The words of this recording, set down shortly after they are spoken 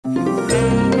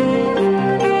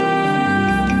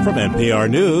From NPR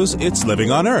News, it's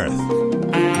Living on Earth.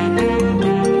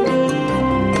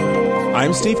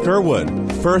 I'm Steve Curwood.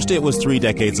 First, it was 3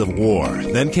 decades of war.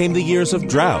 Then came the years of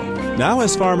drought. Now,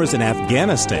 as farmers in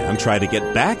Afghanistan try to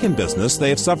get back in business, they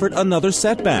have suffered another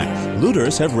setback.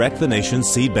 Looters have wrecked the nation's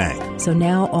seed bank. So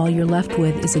now all you're left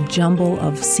with is a jumble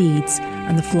of seeds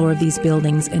on the floor of these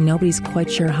buildings, and nobody's quite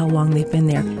sure how long they've been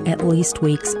there. At least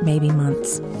weeks, maybe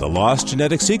months. The lost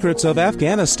genetic secrets of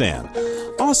Afghanistan.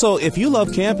 Also, if you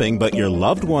love camping but your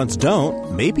loved ones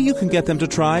don't, maybe you can get them to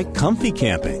try comfy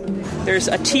camping. There's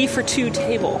a tea for two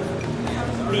table,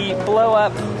 the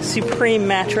blow-up Supreme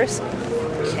mattress,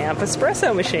 camp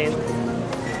espresso machine,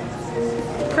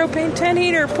 propane 10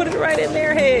 heater, put it right in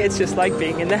there. Hey, it's just like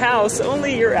being in the house,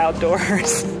 only you're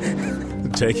outdoors.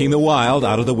 Taking the wild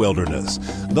out of the wilderness.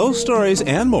 Those stories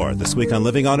and more this week on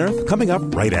Living on Earth, coming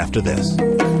up right after this.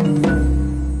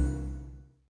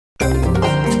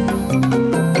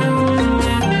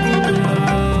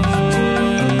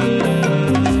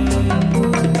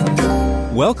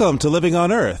 Welcome to Living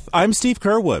on Earth. I'm Steve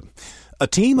Curwood. A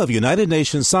team of United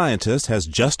Nations scientists has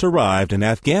just arrived in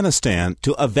Afghanistan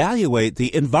to evaluate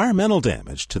the environmental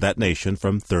damage to that nation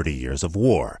from 30 years of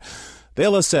war.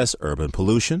 They'll assess urban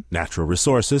pollution, natural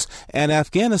resources, and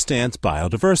Afghanistan's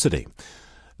biodiversity.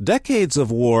 Decades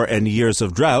of war and years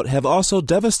of drought have also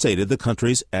devastated the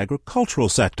country's agricultural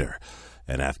sector.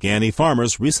 And Afghani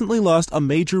farmers recently lost a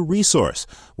major resource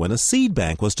when a seed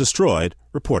bank was destroyed,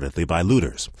 reportedly by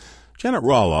looters. Janet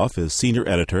Roloff is senior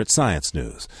editor at Science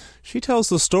News. She tells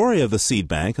the story of the seed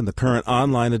bank in the current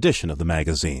online edition of the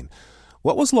magazine.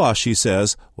 What was lost, she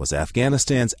says, was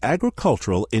Afghanistan's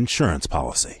agricultural insurance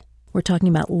policy. We're talking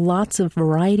about lots of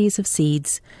varieties of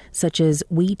seeds, such as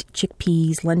wheat,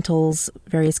 chickpeas, lentils,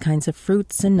 various kinds of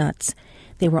fruits and nuts.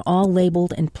 They were all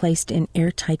labeled and placed in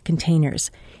airtight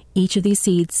containers. Each of these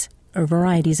seeds or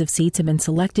varieties of seeds have been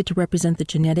selected to represent the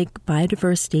genetic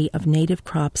biodiversity of native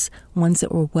crops, ones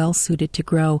that were well suited to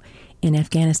grow in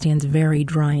Afghanistan's very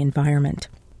dry environment.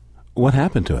 What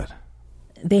happened to it?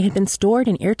 They had been stored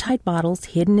in airtight bottles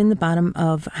hidden in the bottom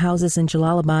of houses in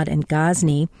Jalalabad and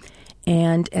Ghazni,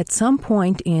 and at some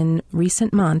point in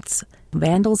recent months,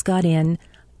 vandals got in,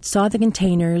 saw the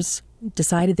containers,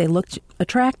 decided they looked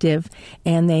attractive,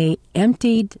 and they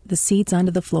emptied the seeds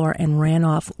onto the floor and ran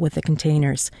off with the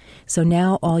containers. So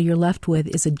now all you're left with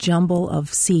is a jumble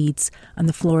of seeds on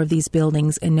the floor of these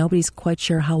buildings, and nobody's quite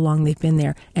sure how long they've been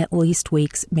there, at least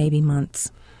weeks, maybe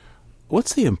months.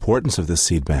 What's the importance of this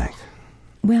seed bank?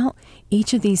 Well,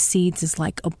 each of these seeds is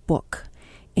like a book.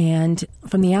 And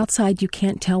from the outside, you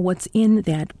can't tell what's in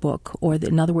that book, or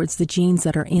in other words, the genes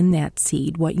that are in that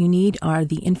seed. What you need are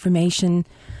the information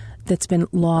that's been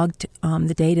logged,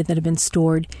 the data that have been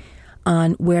stored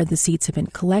on where the seeds have been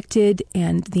collected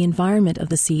and the environment of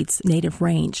the seeds' native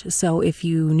range. So if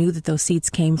you knew that those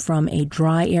seeds came from a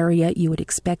dry area, you would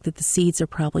expect that the seeds are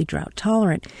probably drought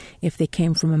tolerant. If they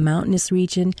came from a mountainous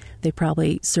region, they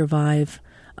probably survive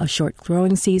a short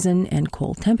growing season and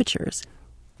cold temperatures.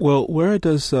 Well, where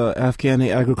does Afghani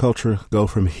agriculture go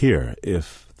from here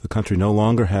if the country no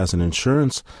longer has an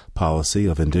insurance policy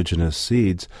of indigenous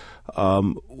seeds?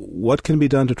 What can be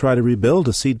done to try to rebuild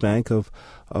a seed bank of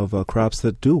crops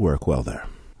that do work well there?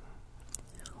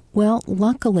 Well,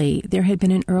 luckily, there had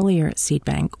been an earlier seed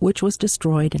bank, which was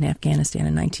destroyed in Afghanistan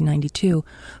in 1992.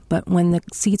 But when the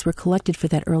seeds were collected for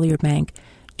that earlier bank,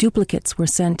 duplicates were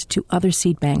sent to other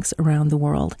seed banks around the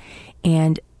world.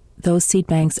 And those seed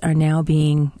banks are now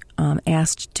being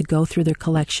asked to go through their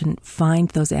collection, find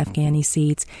those Afghani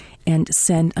seeds, and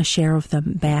send a share of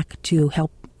them back to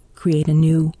help create a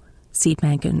new seed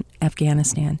bank in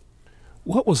Afghanistan.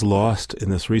 What was lost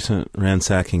in this recent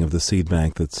ransacking of the seed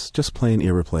bank that's just plain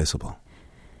irreplaceable?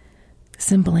 The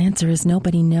simple answer is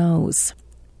nobody knows.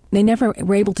 They never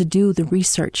were able to do the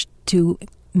research to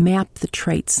map the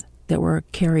traits that were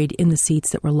carried in the seeds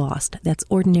that were lost. That's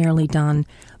ordinarily done,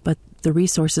 but the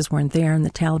resources weren't there, and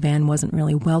the Taliban wasn't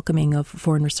really welcoming of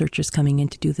foreign researchers coming in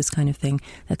to do this kind of thing.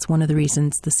 That's one of the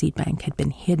reasons the seed bank had been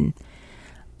hidden.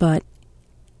 But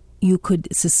you could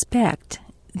suspect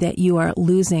that you are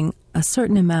losing a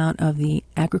certain amount of the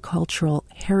agricultural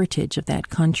heritage of that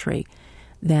country,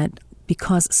 that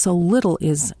because so little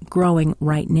is growing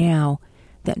right now,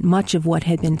 that much of what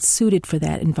had been suited for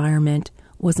that environment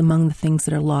was among the things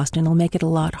that are lost, and it'll make it a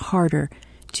lot harder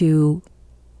to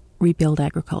rebuild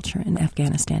agriculture in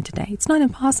Afghanistan today. It's not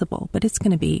impossible, but it's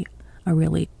going to be a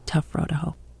really tough road to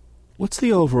hoe. What's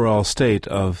the overall state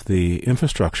of the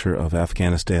infrastructure of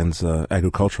Afghanistan's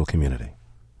agricultural community?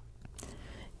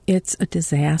 It's a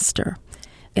disaster.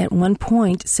 At one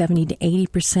point, 70 to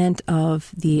 80%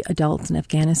 of the adults in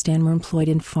Afghanistan were employed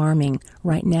in farming.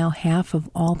 Right now, half of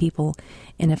all people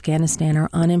in Afghanistan are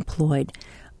unemployed.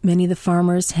 Many of the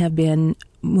farmers have been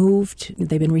moved.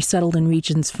 They've been resettled in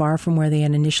regions far from where they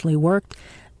had initially worked.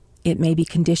 It may be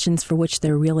conditions for which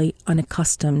they're really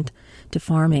unaccustomed to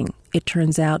farming. It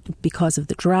turns out, because of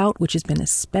the drought, which has been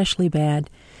especially bad,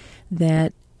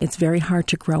 that it's very hard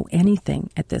to grow anything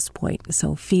at this point.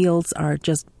 So fields are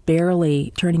just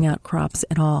barely turning out crops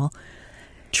at all.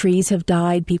 Trees have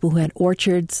died. People who had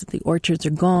orchards, the orchards are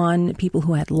gone. People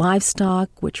who had livestock,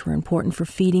 which were important for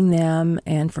feeding them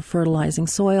and for fertilizing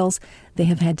soils, they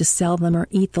have had to sell them or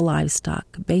eat the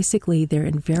livestock. Basically, they're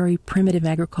in very primitive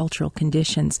agricultural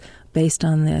conditions based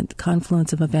on the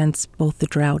confluence of events, both the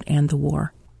drought and the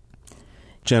war.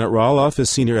 Janet Roloff is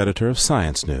senior editor of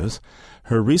Science News.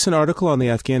 Her recent article on the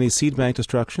Afghani seed bank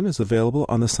destruction is available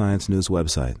on the Science News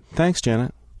website. Thanks,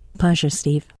 Janet. Pleasure,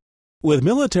 Steve. With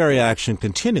military action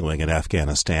continuing in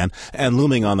Afghanistan and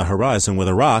looming on the horizon with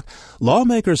Iraq,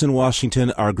 lawmakers in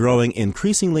Washington are growing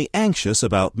increasingly anxious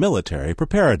about military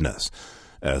preparedness.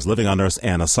 As Living on Earth's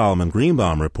Anna Solomon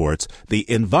Greenbaum reports, the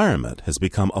environment has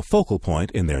become a focal point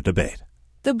in their debate.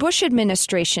 The Bush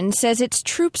administration says its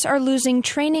troops are losing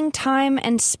training time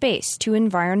and space to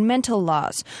environmental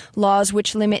laws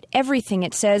which limit everything,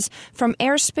 it says, from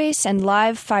airspace and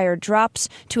live fire drops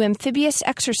to amphibious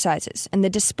exercises and the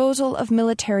disposal of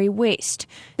military waste.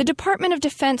 The Department of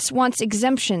Defense wants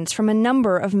exemptions from a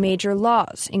number of major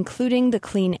laws, including the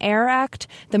Clean Air Act,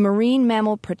 the Marine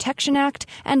Mammal Protection Act,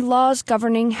 and laws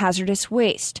governing hazardous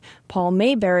waste. Paul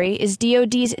Mayberry is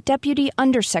DoD's Deputy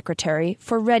Undersecretary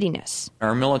for Readiness.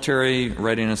 Our military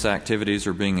readiness activities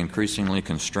are being increasingly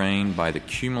constrained by the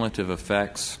cumulative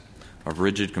effects of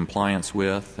rigid compliance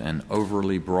with and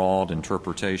overly broad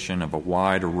interpretation of a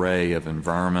wide array of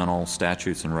environmental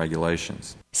statutes and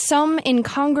regulations. Some in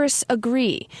Congress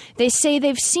agree. They say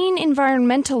they've seen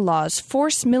environmental laws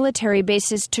force military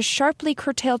bases to sharply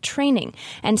curtail training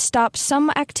and stop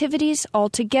some activities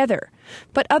altogether.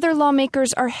 But other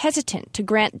lawmakers are hesitant to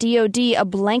grant DoD a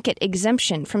blanket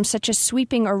exemption from such a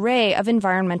sweeping array of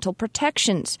environmental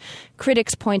protections.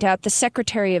 Critics point out the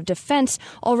Secretary of Defense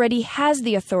already has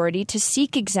the authority to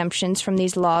seek exemptions from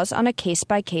these laws on a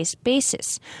case-by-case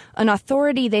basis, an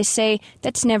authority, they say,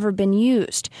 that's never been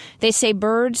used. They say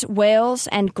birds, whales,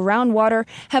 and groundwater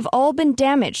have all been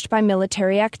damaged by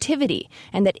military activity,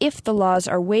 and that if the laws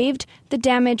are waived, the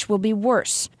damage will be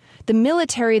worse. The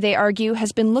military, they argue,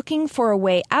 has been looking for a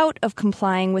way out of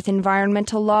complying with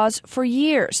environmental laws for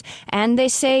years, and they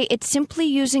say it's simply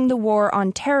using the war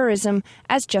on terrorism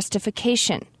as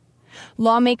justification.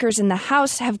 Lawmakers in the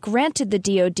House have granted the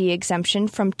DoD exemption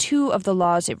from two of the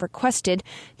laws it requested,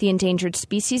 the Endangered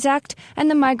Species Act and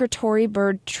the Migratory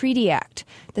Bird Treaty Act.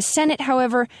 The Senate,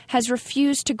 however, has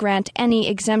refused to grant any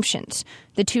exemptions.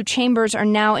 The two chambers are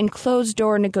now in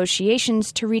closed-door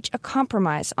negotiations to reach a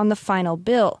compromise on the final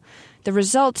bill. The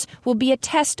results will be a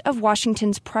test of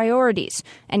Washington's priorities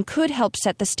and could help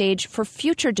set the stage for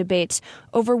future debates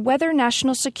over whether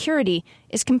national security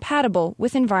is compatible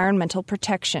with environmental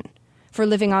protection. For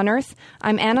Living on Earth,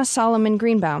 I'm Anna Solomon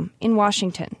Greenbaum in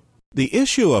Washington. The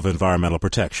issue of environmental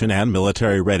protection and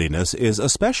military readiness is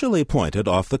especially pointed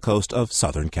off the coast of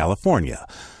Southern California.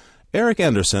 Eric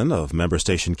Anderson of member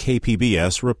station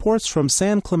KPBS reports from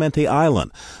San Clemente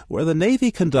Island, where the Navy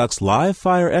conducts live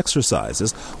fire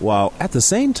exercises while at the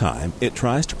same time it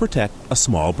tries to protect a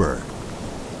small bird.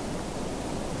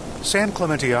 San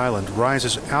Clemente Island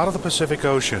rises out of the Pacific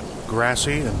Ocean,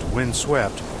 grassy and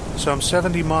windswept, some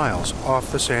 70 miles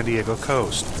off the San Diego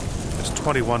coast. This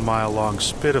 21-mile-long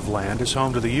spit of land is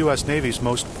home to the U.S. Navy's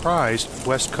most prized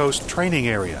West Coast training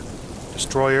area.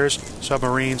 Destroyers,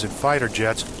 submarines, and fighter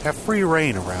jets have free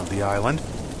reign around the island.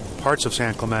 Parts of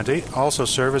San Clemente also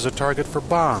serve as a target for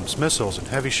bombs, missiles, and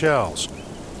heavy shells.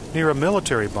 Near a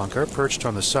military bunker perched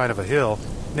on the side of a hill,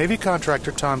 Navy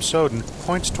contractor Tom Soden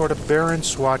points toward a barren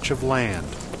swatch of land.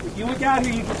 If you look out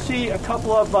here, you can see a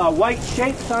couple of white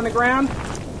shapes on the ground.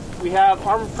 We have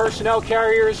armored personnel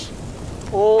carriers,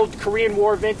 old Korean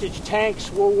War vintage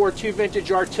tanks, World War II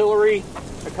vintage artillery,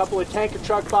 a couple of tanker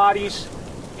truck bodies,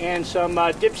 and some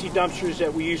Dipsy dumpsters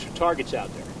that we use for targets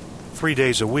out there. 3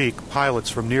 days a week,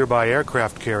 pilots from nearby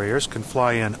aircraft carriers can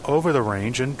fly in over the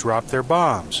range and drop their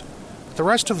bombs. But the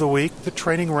rest of the week, the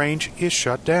training range is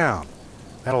shut down.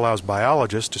 That allows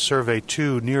biologists to survey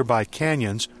 2 nearby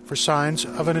canyons for signs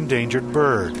of an endangered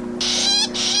bird.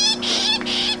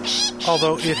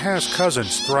 Although it has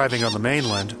cousins thriving on the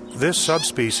mainland, this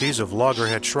subspecies of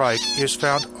Loggerhead shrike is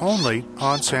found only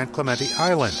on San Clemente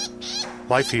Island.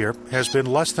 Life here has been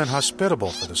less than hospitable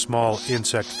for the small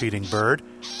insect-feeding bird.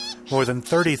 More than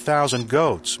 30,000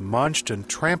 goats munched and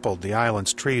trampled the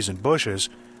island's trees and bushes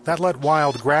that let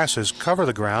wild grasses cover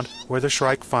the ground where the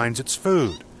shrike finds its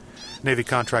food. Navy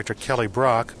contractor Kelly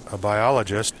Brock, a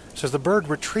biologist, says the bird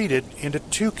retreated into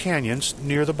 2 canyons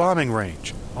near the bombing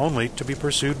range, only to be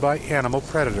pursued by animal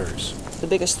predators. The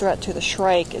biggest threat to the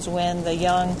shrike is when the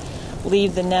young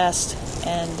leave the nest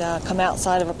and come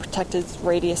outside of a protected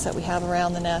radius that we have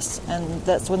around the nest, and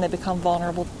that's when they become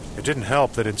vulnerable. It didn't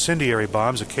help that incendiary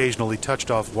bombs occasionally touched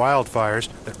off wildfires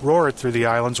that roared through the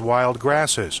island's wild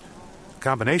grasses. A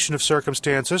combination of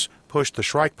circumstances pushed the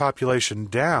shrike population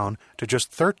down to just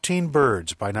 13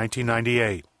 birds by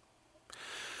 1998.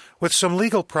 With some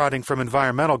legal prodding from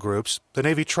environmental groups, the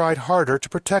Navy tried harder to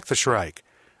protect the shrike.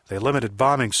 They limited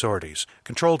bombing sorties,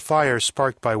 controlled fires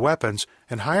sparked by weapons,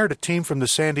 and hired a team from the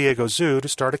San Diego Zoo to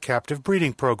start a captive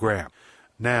breeding program.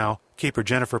 Now, keeper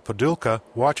Jennifer Podulka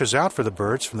watches out for the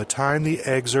birds from the time the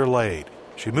eggs are laid.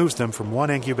 She moves them from one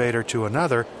incubator to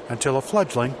another until a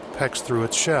fledgling pecks through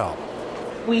its shell.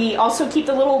 We also keep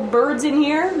the little birds in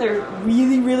here. They're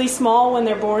really, really small when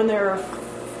they're born. They're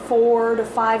 4 to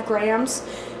 5 grams.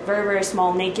 Very, very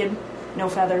small, naked, no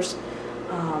feathers.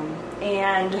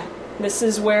 And this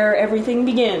is where everything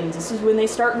begins. This is when they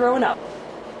start growing up.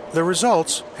 The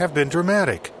results have been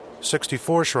dramatic.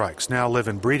 64 shrikes now live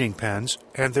in breeding pens,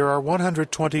 and there are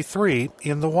 123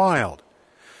 in the wild.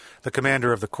 The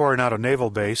commander of the Coronado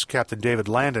Naval Base, Captain David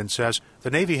Landon, says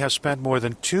the Navy has spent more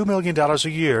than $2 million a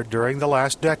year during the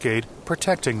last decade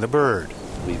protecting the bird.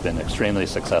 We've been extremely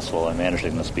successful in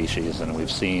managing the species, and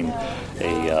we've seen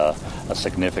a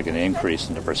significant increase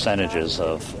in the percentages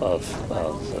of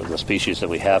the species that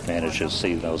we have managed to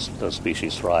see those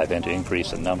species thrive and to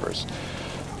increase in numbers.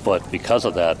 But because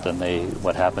of that, then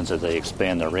what happens is they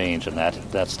expand their range, and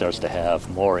that starts to have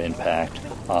more impact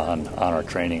on our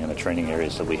training and the training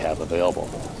areas that we have available.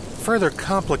 Further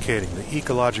complicating the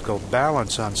ecological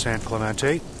balance on San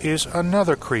Clemente is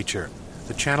another creature,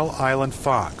 the Channel Island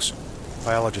fox.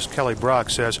 Biologist Kelly Brock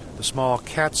says the small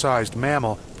cat-sized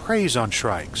mammal preys on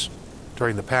shrikes.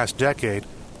 During the past decade,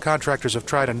 contractors have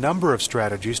tried a number of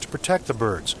strategies to protect the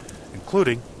birds,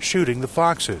 including shooting the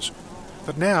foxes.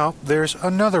 But now there's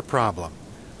another problem.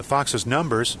 The fox's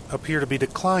numbers appear to be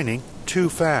declining too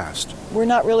fast. We're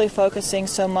not really focusing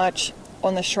so much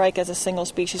on the shrike as a single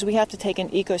species. We have to take an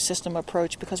ecosystem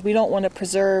approach because we don't want to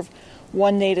preserve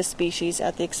one native species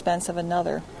at the expense of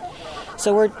another.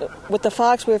 So with the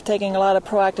fox, we're taking a lot of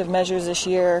proactive measures this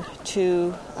year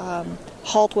to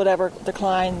halt whatever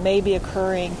decline may be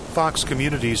occurring. Fox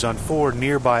communities on 4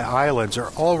 nearby islands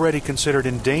are already considered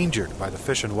endangered by the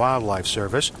Fish and Wildlife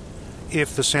Service.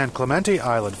 If the San Clemente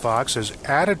Island fox is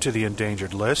added to the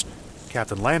endangered list,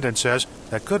 Captain Landon says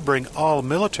that could bring all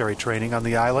military training on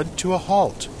the island to a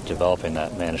halt. Developing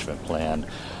that management plan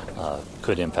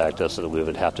could impact us so that we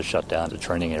would have to shut down the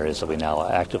training areas that we now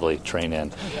actively train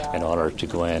in order to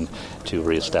go in to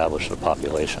reestablish the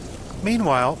population.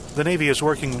 Meanwhile, the Navy is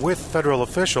working with federal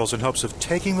officials in hopes of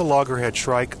taking the loggerhead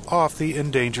shrike off the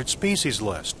endangered species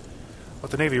list.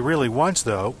 What the Navy really wants,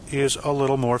 though, is a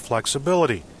little more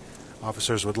flexibility.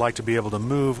 Officers would like to be able to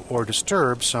move or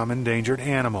disturb some endangered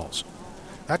animals.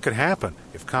 That could happen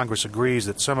if Congress agrees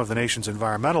that some of the nation's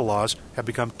environmental laws have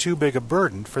become too big a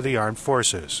burden for the armed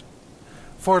forces.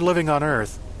 For Living on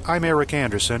Earth, I'm Eric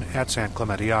Anderson at San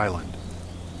Clemente Island.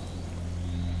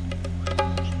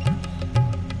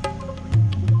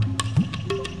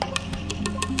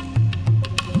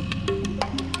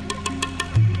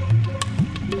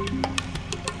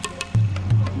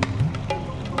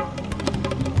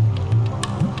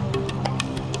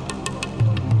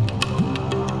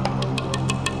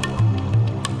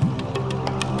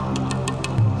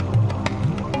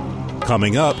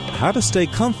 Coming up, how to stay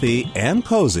comfy and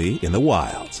cozy in the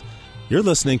wilds. You're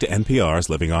listening to NPR's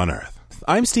Living on Earth.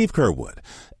 I'm Steve Kerwood.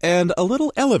 And a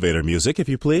little elevator music, if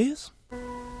you please.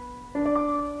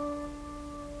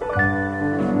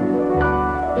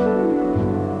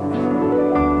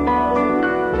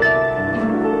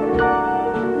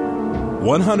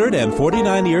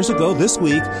 "149 years ago this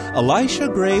week, Elisha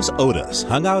Graves Otis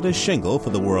hung out his shingle for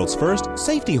the world's first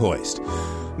safety hoist.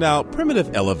 Now,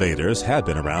 primitive elevators had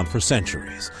been around for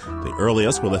centuries. The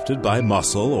earliest were lifted by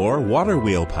muscle or water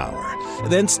wheel power.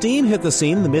 Then steam hit the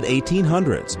scene in the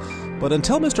mid-1800s. But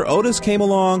until Mr. Otis came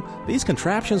along, these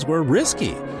contraptions were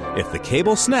risky. If the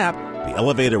cable snapped, the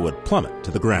elevator would plummet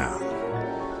to the ground.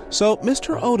 So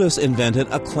Mr. Otis invented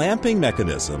a clamping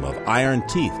mechanism of iron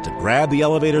teeth to grab the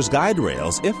elevator's guide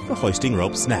rails if the hoisting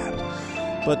rope snapped.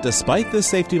 But despite this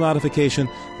safety modification,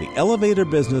 the elevator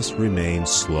business remained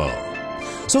slow.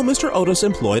 So Mr. Otis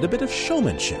employed a bit of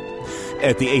showmanship.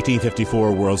 At the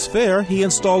 1854 World's Fair, he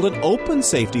installed an open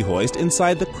safety hoist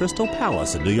inside the Crystal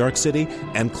Palace in New York City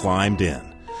and climbed in.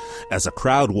 As a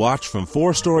crowd watched from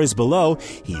 4 stories below,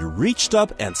 he reached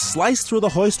up and sliced through the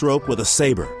hoist rope with a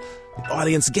saber. The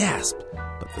audience gasped,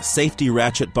 but the safety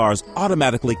ratchet bars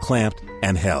automatically clamped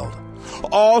and held.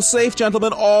 "All safe,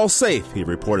 gentlemen, all safe," he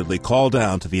reportedly called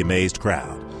down to the amazed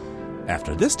crowd.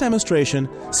 After this demonstration,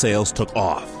 sales took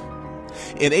off.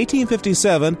 In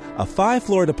 1857, a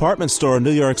 5-floor department store in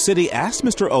New York City asked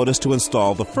Mr. Otis to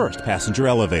install the first passenger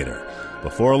elevator.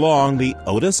 Before long, the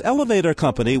Otis Elevator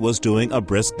Company was doing a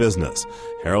brisk business,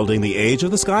 heralding the age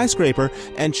of the skyscraper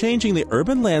and changing the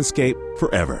urban landscape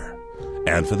forever.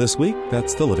 And for this week,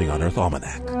 that's the Living on Earth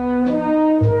Almanac.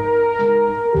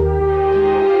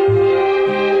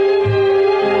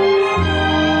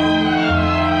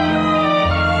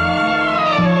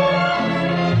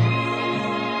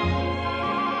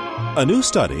 A new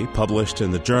study published in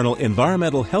the journal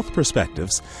Environmental Health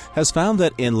Perspectives has found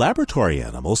that in laboratory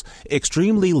animals,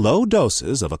 extremely low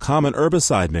doses of a common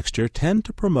herbicide mixture tend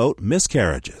to promote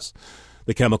miscarriages.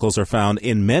 The chemicals are found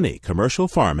in many commercial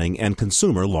farming and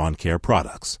consumer lawn care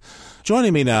products.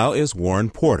 Joining me now is Warren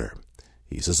Porter.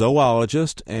 He's a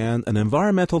zoologist and an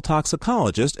environmental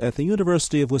toxicologist at the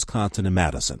University of Wisconsin in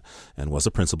Madison and was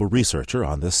a principal researcher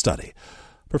on this study.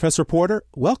 Professor Porter,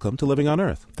 welcome to Living on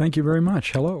Earth. Thank you very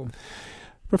much. Hello.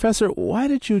 Professor, why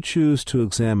did you choose to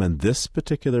examine this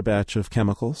particular batch of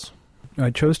chemicals? I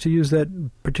chose to use that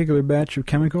particular batch of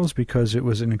chemicals because it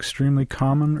was an extremely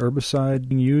common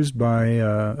herbicide used by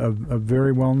a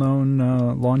very well-known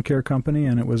lawn care company,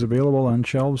 and it was available on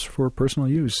shelves for personal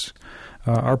use.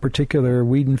 Our particular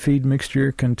weed and feed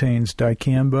mixture contains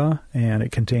dicamba, and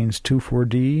it contains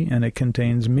 2,4-D, and it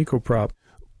contains mecoprop.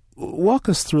 Walk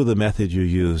us through the method you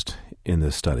used in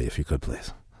this study, if you could,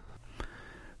 please.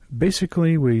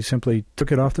 Basically, we simply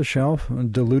took it off the shelf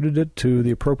and diluted it to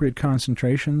the appropriate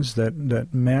concentrations that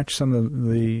match some of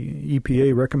the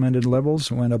EPA recommended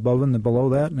levels, went above and below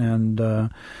that, and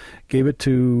gave it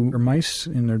to our mice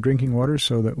in their drinking water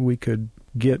so that we could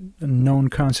get known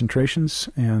concentrations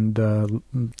and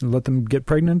let them get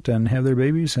pregnant and have their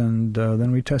babies, and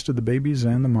then we tested the babies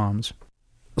and the moms.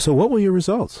 So what were your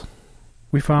results?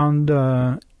 We found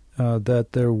that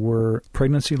there were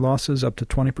pregnancy losses up to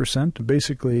 20%,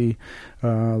 basically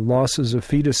losses of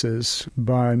fetuses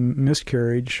by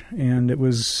miscarriage, and it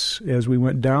was, as we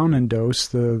went down in dose,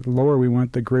 the lower we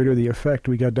went, the greater the effect.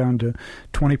 We got down to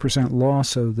 20%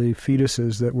 loss of the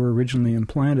fetuses that were originally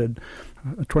implanted.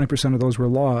 20% of those were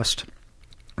lost.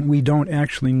 We don't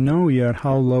actually know yet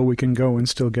how low we can go and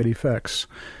still get effects.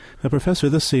 Now, Professor,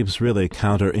 this seems really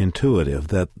counterintuitive,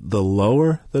 that the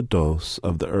lower the dose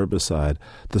of the herbicide,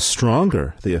 the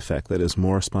stronger the effect, that is,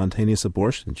 more spontaneous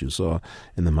abortions you saw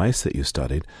in the mice that you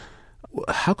studied.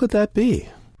 How could that be?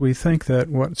 We think that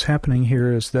what's happening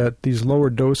here is that these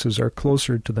lower doses are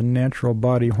closer to the natural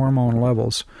body hormone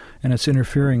levels, and it's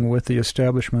interfering with the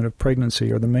establishment of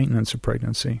pregnancy or the maintenance of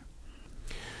pregnancy.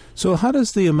 So how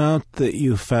does the amount that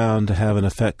you found to have an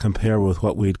effect compare with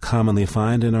what we'd commonly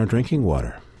find in our drinking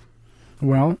water?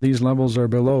 Well, these levels are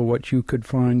below what you could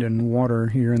find in water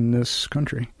here in this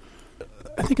country.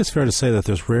 I think it's fair to say that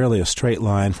there's rarely a straight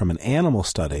line from an animal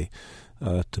study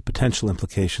to potential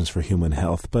implications for human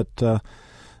health. But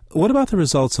what about the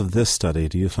results of this study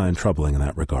do you find troubling in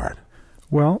that regard?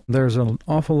 Well, there's an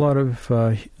awful lot of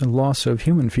loss of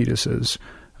human fetuses.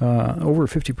 Over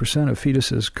 50% of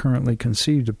fetuses currently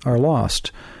conceived are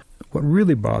lost. What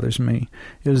really bothers me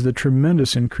is the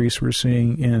tremendous increase we're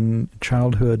seeing in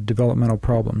childhood developmental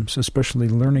problems, especially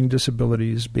learning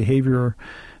disabilities, behavior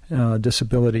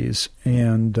disabilities,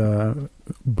 and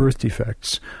birth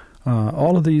defects.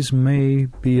 All of these may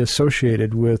be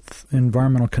associated with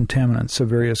environmental contaminants of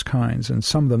various kinds, and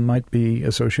some of them might be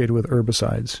associated with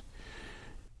herbicides.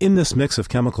 In this mix of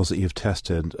chemicals that you've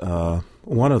tested,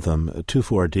 one of them,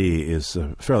 2,4-D, is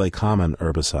a fairly common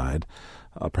herbicide.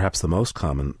 Perhaps the most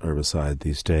common herbicide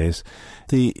these days.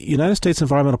 The United States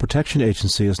Environmental Protection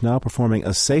Agency is now performing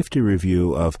a safety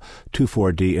review of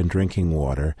 2,4-D in drinking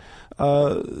water.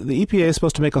 The EPA is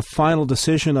supposed to make a final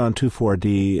decision on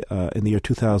 2,4-D in the year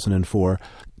 2004.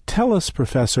 Tell us,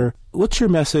 Professor, what's your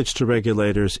message to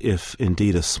regulators if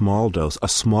indeed a smaller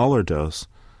dose,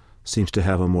 seems to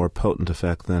have a more potent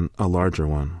effect than a larger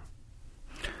one?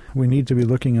 We need to be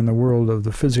looking in the world of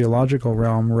the physiological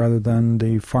realm rather than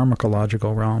the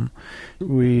pharmacological realm.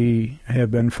 We have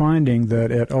been finding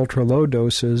that at ultra-low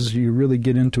doses, you really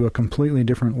get into a completely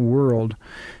different world.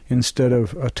 Instead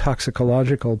of a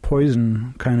toxicological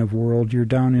poison kind of world, you're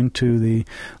down into the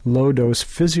low-dose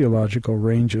physiological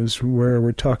ranges where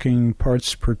we're talking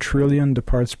parts per trillion to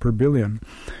parts per billion,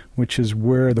 which is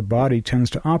where the body tends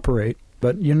to operate.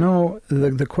 But,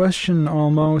 the question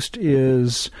almost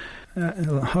is,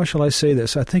 how shall I say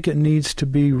this? I think it needs to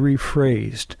be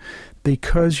rephrased,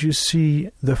 because you see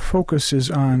the focus is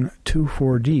on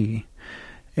 2,4-D.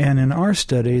 And in our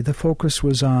study, the focus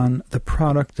was on the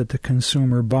product that the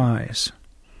consumer buys.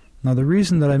 Now, the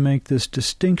reason that I make this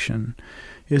distinction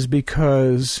is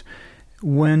because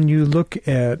when you look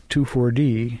at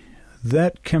 2,4-D,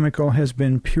 that chemical has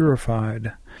been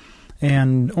purified.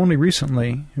 And only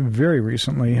recently, very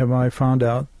recently, have I found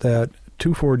out that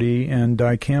 2,4-D and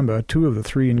dicamba, 2 of the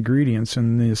 3 ingredients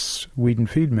in this wheat and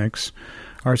feed mix,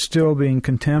 are still being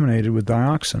contaminated with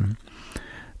dioxin.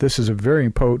 This is a very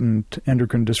potent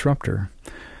endocrine disruptor,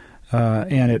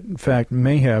 and it, in fact,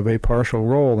 may have a partial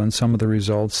role in some of the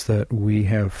results that we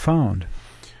have found.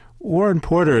 Warren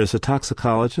Porter is a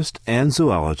toxicologist and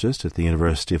zoologist at the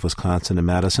University of Wisconsin in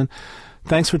Madison.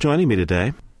 Thanks for joining me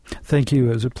today. Thank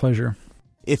you. It was a pleasure.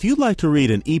 If you'd like to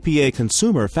read an EPA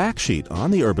consumer fact sheet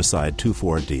on the herbicide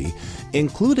 2,4-D,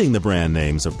 including the brand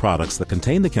names of products that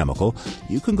contain the chemical,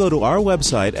 you can go to our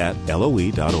website at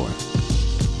loe.org.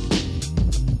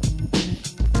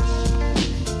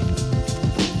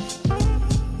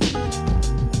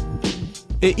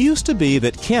 It used to be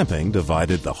that camping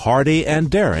divided the hardy and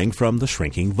daring from the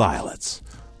shrinking violets.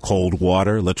 Cold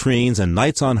water, latrines, and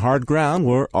nights on hard ground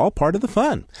were all part of the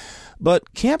fun.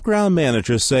 But campground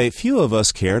managers say few of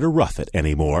us care to rough it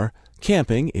anymore.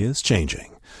 Camping is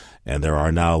changing. And there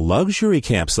are now luxury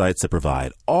campsites that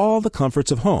provide all the comforts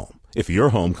of home, if your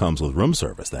home comes with room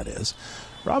service, that is.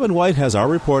 Robin White has our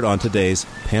report on today's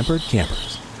Pampered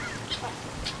Campers.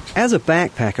 As a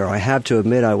backpacker, I have to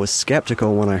admit I was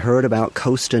skeptical when I heard about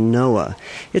Costa Noa.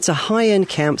 It's a high-end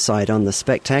campsite on the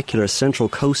spectacular central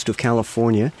coast of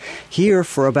California. Here,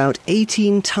 for about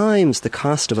 18 times the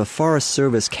cost of a Forest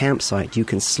Service campsite, you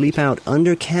can sleep out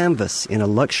under canvas in a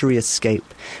luxury escape,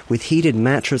 with heated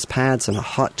mattress pads and a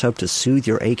hot tub to soothe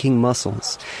your aching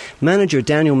muscles. Manager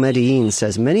Daniel Medellin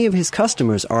says many of his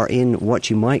customers are in what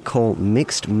you might call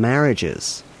mixed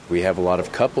marriages. We have a lot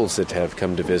of couples that have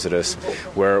come to visit us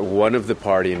where one of the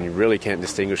party, and you really can't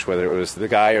distinguish whether it was the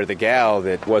guy or the gal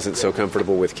that wasn't so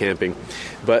comfortable with camping,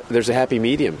 but there's a happy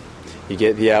medium. You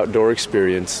get the outdoor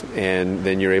experience, and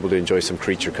then you're able to enjoy some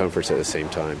creature comforts at the same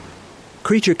time.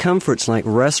 Creature comforts like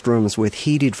restrooms with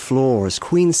heated floors,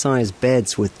 queen-size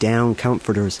beds with down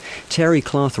comforters, terry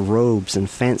cloth robes, and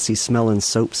fancy-smelling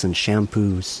soaps and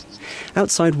shampoos.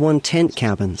 Outside one tent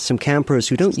cabin, some campers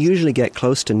who don't usually get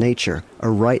close to nature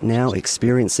are right now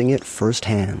experiencing it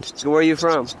firsthand. So where are you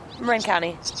from? Marin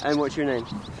County. And what's your name?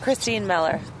 Christine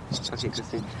Meller. Okay,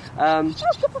 Christine.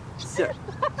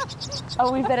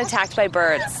 Oh, we've been attacked by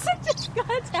birds. Just got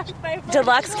attacked by birds.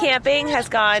 Deluxe camping has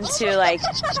gone to,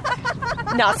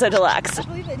 not so deluxe.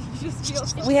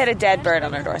 We had a dead bird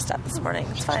on our doorstep this morning.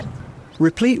 It's fine.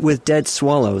 Replete with dead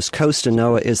swallows, Costa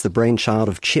Noa is the brainchild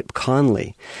of Chip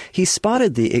Conley. He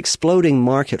spotted the exploding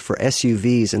market for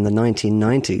SUVs in the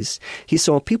 1990s. He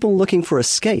saw people looking for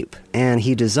escape, and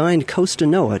he designed Costa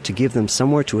Noa to give them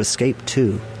somewhere to escape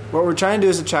to. What we're trying to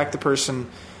do is attract the person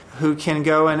who can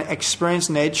go and experience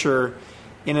nature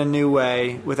in a new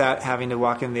way without having to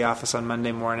walk into the office on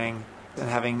Monday morning and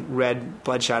having red,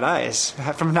 bloodshot eyes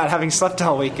from not having slept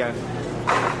all weekend.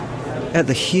 At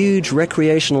the huge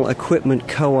recreational equipment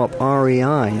co-op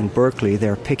REI in Berkeley,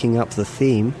 they're picking up the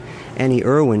theme. Annie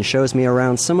Irwin shows me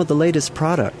around some of the latest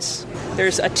products.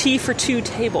 There's a tea for two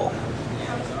table,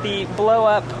 the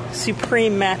blow-up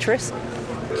Supreme mattress,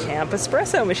 camp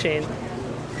espresso machine,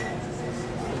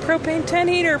 propane 10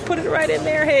 heater, put it right in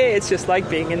there. Hey, it's just like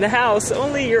being in the house,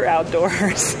 only you're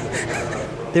outdoors.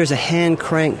 There's a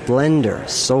hand-cranked blender,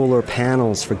 solar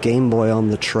panels for Game Boy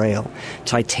on the trail,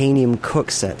 titanium cook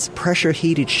sets,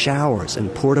 pressure-heated showers,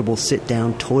 and portable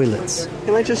sit-down toilets.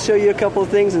 Can I just show you a couple of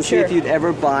things and Sure. see if you'd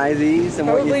ever buy these? And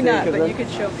Probably what you not, think but of you them?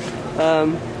 could show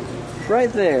me.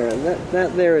 Right there,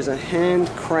 that there is a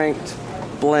hand-cranked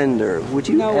blender. Would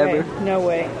you ever? No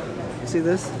way. See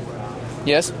this?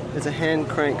 Yes? It's a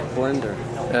hand-crank blender.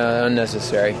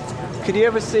 Unnecessary. Could you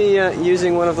ever see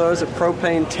using one of those, a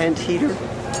propane tent heater?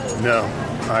 No,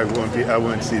 I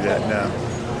wouldn't see that now.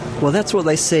 Well, that's what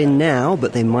they say now,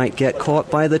 but they might get caught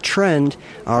by the trend.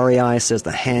 REI says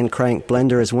the hand-crank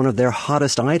blender is one of their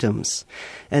hottest items.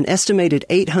 An estimated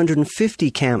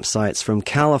 850 campsites from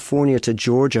California to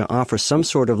Georgia offer some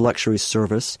sort of luxury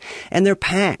service, and they're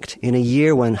packed in a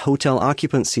year when hotel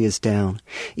occupancy is down.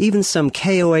 Even some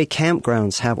KOA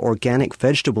campgrounds have organic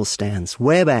vegetable stands,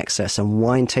 web access, and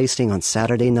wine tasting on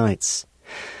Saturday nights.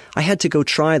 I had to go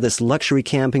try this luxury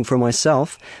camping for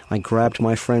myself. I grabbed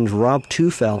my friend Rob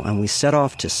Tufel and we set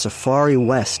off to Safari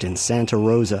West in Santa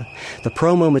Rosa. The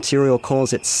promo material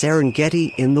calls it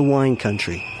Serengeti in the wine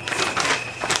country.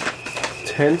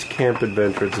 Tent Camp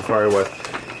Adventure at Safari West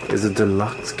is a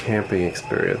deluxe camping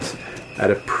experience at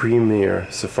a premier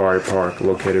safari park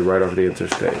located right off the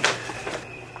interstate.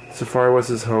 Safari West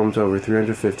is home to over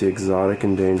 350 exotic,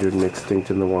 endangered, and extinct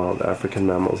in the wild African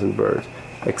mammals and birds.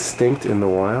 Extinct in the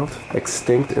wild?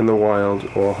 Extinct in the wild,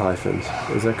 all hyphens.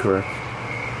 Is that correct?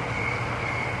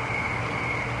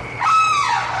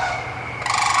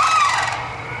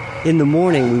 In the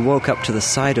morning, we woke up to the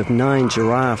sight of 9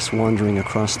 giraffes wandering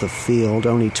across the field,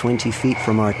 only 20 feet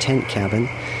from our tent cabin.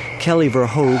 Kelly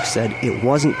Verhoeven said it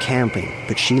wasn't camping,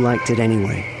 but she liked it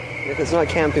anyway. If it's not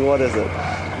camping, what is it?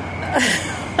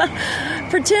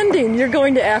 Pretending you're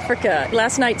going to Africa.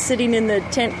 Last night, sitting in the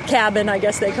tent cabin, I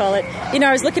guess they call it,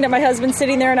 I was looking at my husband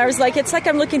sitting there, and I was like, it's like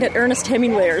I'm looking at Ernest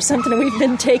Hemingway or something. We've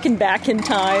been taken back in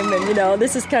time, and,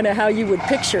 this is kind of how you would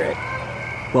picture it.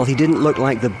 Well, he didn't look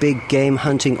like the big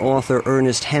game-hunting author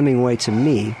Ernest Hemingway to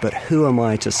me, but who am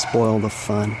I to spoil the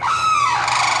fun?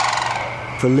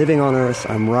 For Living on Earth,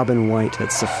 I'm Robin White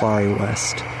at Safari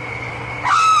West.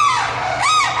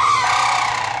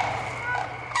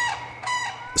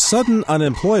 Sudden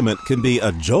unemployment can be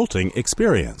a jolting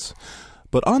experience.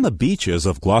 But on the beaches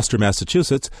of Gloucester,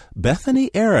 Massachusetts, Bethany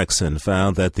Erickson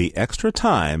found that the extra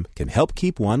time can help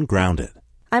keep one grounded.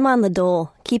 I'm on the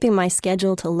dole, keeping my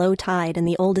schedule to low tide in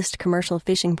the oldest commercial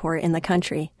fishing port in the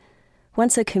country.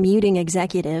 Once a commuting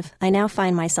executive, I now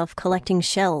find myself collecting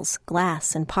shells,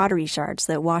 glass, and pottery shards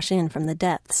that wash in from the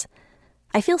depths.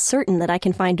 I feel certain that I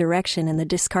can find direction in the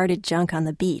discarded junk on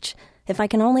the beach if I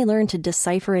can only learn to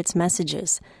decipher its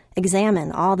messages,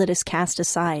 examine all that is cast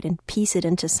aside, and piece it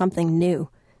into something new.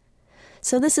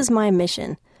 So this is my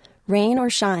mission. Rain or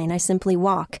shine, I simply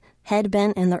walk, head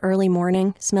bent in the early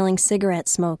morning, smelling cigarette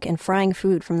smoke and frying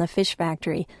food from the fish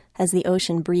factory as the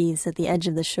ocean breathes at the edge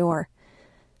of the shore.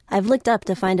 I've looked up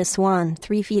to find a swan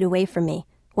 3 feet away from me,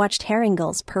 watched herring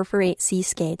gulls perforate sea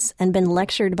skates, and been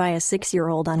lectured by a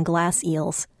 6-year-old on glass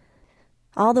eels.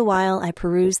 All the while, I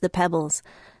peruse the pebbles.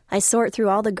 I sort through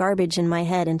all the garbage in my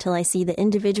head until I see the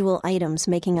individual items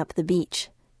making up the beach.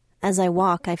 As I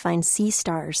walk, I find sea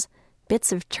stars,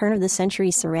 bits of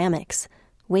turn-of-the-century ceramics,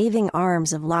 waving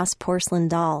arms of lost porcelain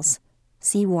dolls,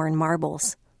 sea-worn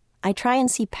marbles. I try and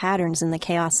see patterns in the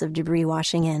chaos of debris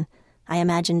washing in. I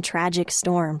imagine tragic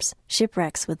storms,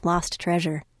 shipwrecks with lost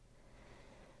treasure.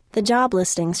 The job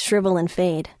listings shrivel and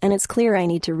fade, and it's clear I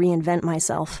need to reinvent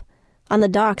myself. On the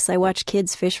docks, I watch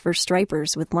kids fish for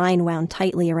stripers with line wound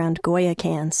tightly around Goya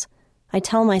cans. I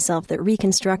tell myself that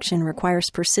reconstruction requires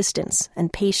persistence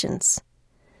and patience.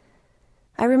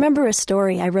 I remember a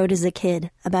story I wrote as a kid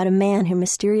about a man who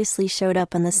mysteriously showed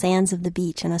up on the sands of the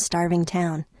beach in a starving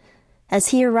town. As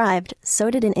he arrived, so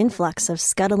did an influx of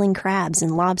scuttling crabs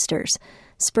and lobsters,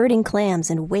 spurting clams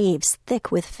and waves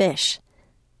thick with fish.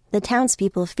 The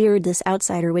townspeople feared this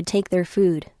outsider would take their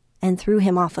food and threw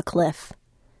him off a cliff.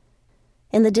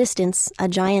 In the distance, a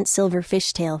giant silver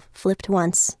fishtail flipped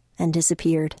once and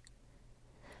disappeared.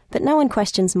 But no one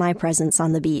questions my presence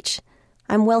on the beach.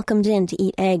 I'm welcomed in to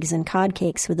eat eggs and cod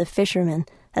cakes with the fishermen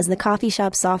as the coffee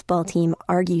shop softball team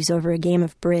argues over a game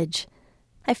of bridge.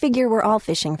 I figure we're all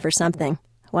fishing for something,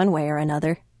 one way or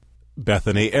another.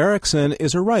 Bethany Erickson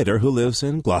is a writer who lives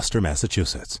in Gloucester,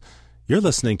 Massachusetts. You're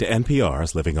listening to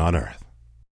NPR's Living on Earth.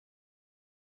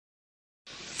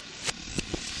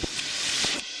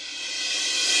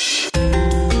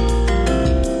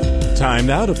 Time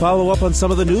now to follow up on some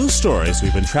of the news stories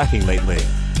we've been tracking lately.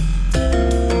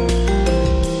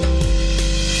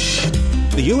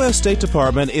 The U.S. State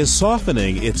Department is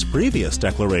softening its previous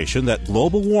declaration that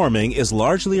global warming is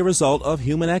largely a result of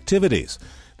human activities.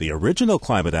 The original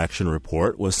climate action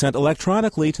report was sent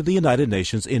electronically to the United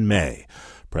Nations in May.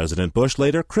 President Bush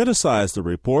later criticized the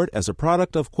report as a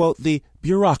product of, quote, the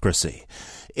bureaucracy.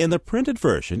 In the printed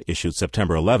version, issued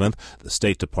September 11th, the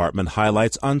State Department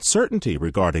highlights uncertainty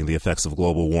regarding the effects of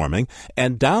global warming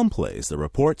and downplays the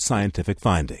report's scientific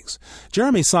findings.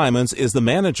 Jeremy Simons is the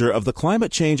manager of the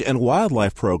Climate Change and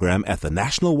Wildlife Program at the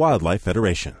National Wildlife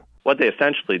Federation. What they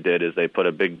essentially did is they put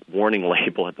a big warning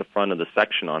label at the front of the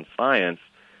section on science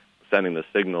sending the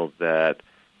signal that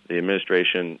the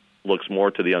administration looks more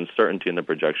to the uncertainty in the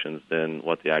projections than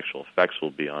what the actual effects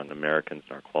will be on Americans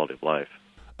and our quality of life.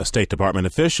 A State Department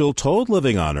official told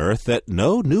Living on Earth that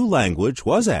no new language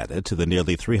was added to the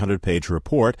nearly 300-page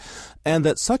report and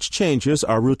that such changes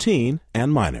are routine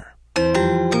and minor.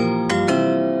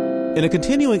 In a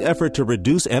continuing effort to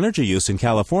reduce energy use in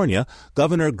California,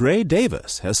 Governor Gray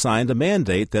Davis has signed a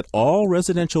mandate that all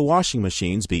residential washing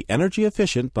machines be energy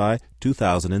efficient by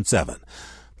 2007.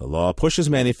 The law pushes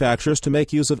manufacturers to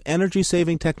make use of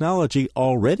energy-saving technology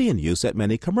already in use at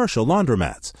many commercial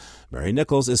laundromats. Mary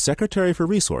Nichols is Secretary for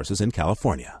Resources in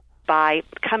California. By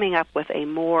coming up with a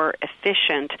more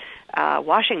efficient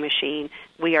washing machine,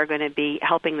 we are going to be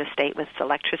helping the state with its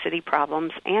electricity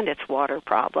problems and its water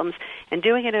problems, and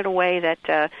doing it in a way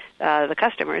that the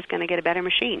customer is going to get a better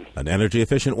machine. An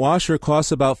energy-efficient washer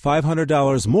costs about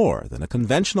 $500 more than a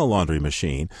conventional laundry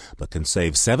machine, but can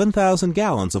save 7,000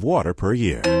 gallons of water per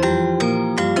year.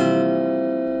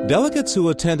 Delegates who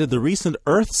attended the recent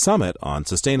Earth Summit on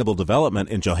Sustainable Development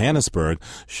in Johannesburg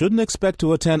shouldn't expect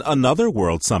to attend another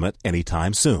World Summit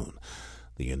anytime soon.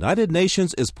 The United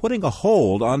Nations is putting a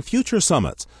hold on future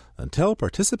summits until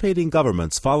participating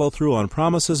governments follow through on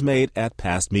promises made at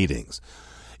past meetings.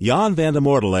 Jan van der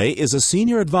Moordele is a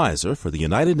senior advisor for the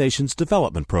United Nations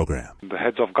Development Program. The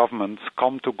heads of governments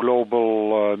come to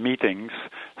global meetings,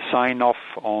 sign off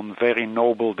on very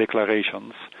noble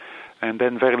declarations, and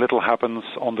then very little happens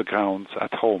on the ground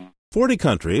at home. 40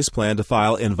 countries plan to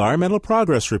file environmental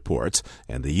progress reports,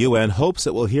 and the UN hopes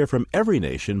it will hear from every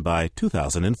nation by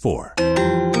 2004.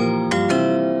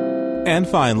 And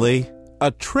finally,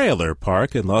 a trailer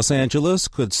park in Los Angeles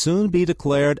could soon be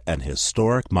declared an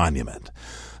historic monument.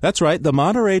 That's right, the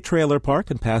Monterey Trailer Park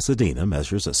in Pasadena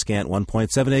measures a scant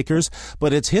 1.7 acres,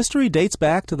 but its history dates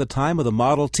back to the time of the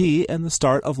Model T and the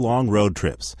start of long road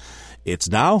trips. It's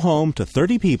now home to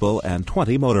 30 people and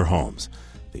 20 motorhomes.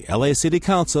 The LA City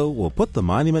Council will put the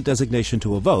monument designation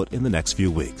to a vote in the next few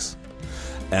weeks.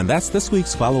 And that's this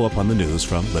week's follow-up on the news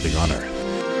from Living on Earth.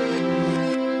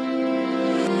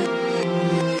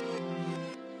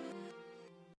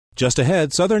 Just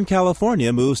ahead, Southern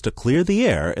California moves to clear the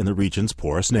air in the region's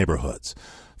poorest neighborhoods.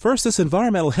 First, this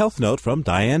environmental health note from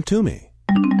Diane Toomey.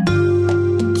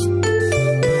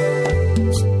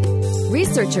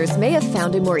 Researchers may have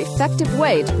found a more effective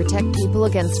way to protect people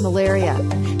against malaria.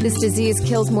 This disease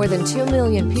kills more than 2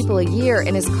 million people a year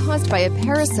and is caused by a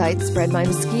parasite spread by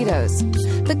mosquitoes.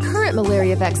 The current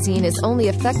malaria vaccine is only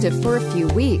effective for a few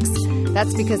weeks.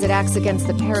 That's because it acts against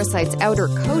the parasite's outer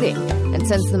coating, and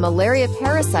since the malaria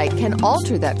parasite can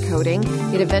alter that coating,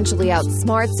 it eventually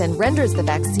outsmarts and renders the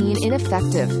vaccine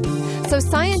ineffective. So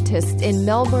scientists in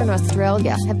Melbourne,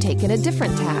 Australia, have taken a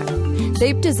different tack.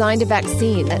 They've designed a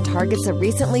vaccine that targets a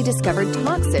recently discovered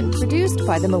toxin produced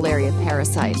by the malaria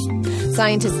parasite.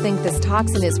 Scientists think this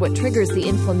toxin is what triggers the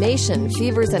inflammation,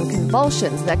 fevers, and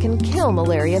convulsions that can kill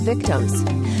malaria victims.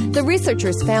 The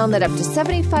researchers found that up to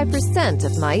 75%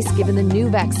 of mice given the new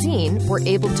vaccine were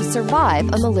able to survive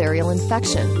a malarial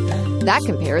infection. That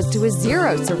compares to a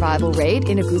 0 survival rate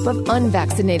in a group of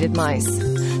unvaccinated mice.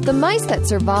 The mice that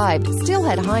survived still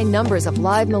had high numbers of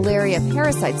live malaria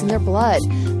parasites in their blood,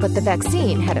 but the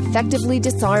vaccine had effectively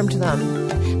disarmed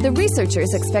them. The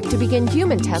researchers expect to begin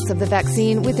human tests of the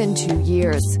vaccine within 2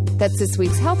 years. That's this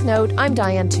week's Health Note. I'm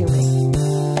Diane Toomey.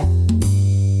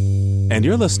 And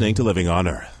you're listening to Living on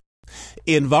Earth.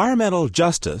 Environmental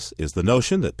justice is the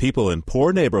notion that people in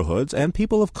poor neighborhoods and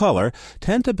people of color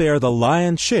tend to bear the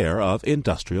lion's share of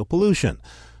industrial pollution.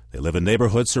 They live in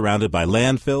neighborhoods surrounded by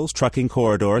landfills, trucking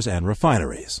corridors, and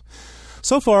refineries.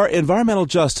 So far, environmental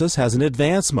justice hasn't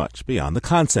advanced much beyond the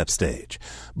concept stage.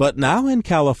 But now in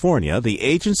California, the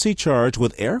agency charged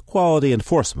with air quality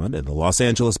enforcement in the Los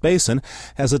Angeles basin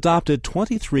has adopted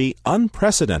 23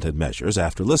 unprecedented measures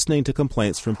after listening to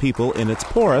complaints from people in its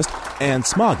poorest and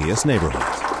smoggiest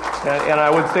neighborhoods. And I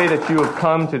would say that you have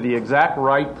come to the exact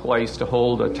right place to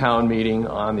hold a town meeting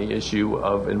on the issue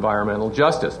of environmental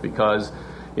justice, because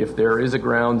if there is a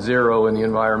ground zero in the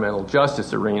environmental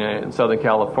justice arena in Southern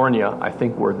California, I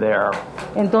think we're there.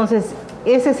 Entonces,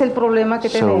 ese es el problema que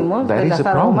tenemos de las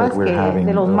aromas,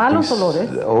 de los malos olores,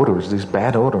 odors, these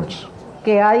bad odors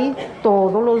que hay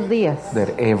todos los días. That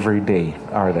every day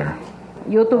are there.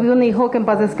 Yo tuve un hijo que en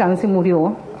paz descanse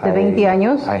murió de 20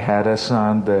 años. I had a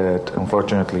son that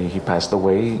unfortunately he passed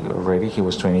away already. He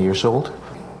was 20 years old.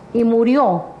 Y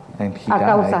murió and he a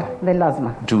causa del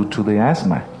asma. Due to the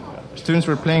asthma. Students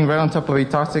were playing right on top of a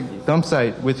toxic dump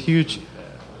site with huge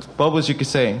bubbles, you could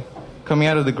say, coming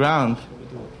out of the ground.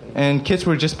 And kids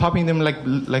were just popping them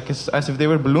like as if they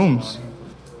were balloons.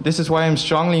 This is why I'm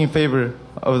strongly in favor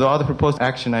of all the proposed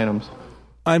action items.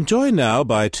 I'm joined now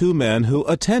by two men who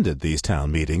attended these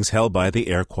town meetings held by the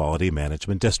Air Quality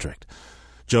Management District.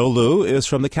 Joe Liu is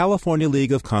from the California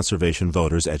League of Conservation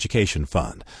Voters Education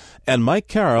Fund, and Mike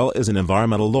Carroll is an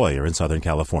environmental lawyer in Southern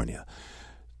California.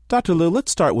 Dr. Liu,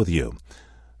 let's start with you.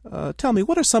 Tell me,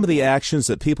 what are some of the actions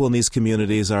that people in these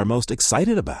communities are most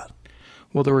excited about?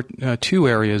 Well, there were two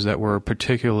areas that were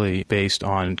particularly based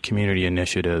on community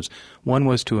initiatives. One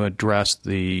was to address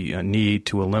the need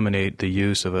to eliminate the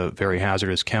use of a very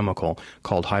hazardous chemical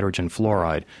called hydrogen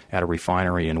fluoride at a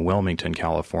refinery in Wilmington,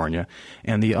 California.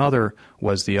 And the other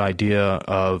was the idea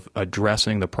of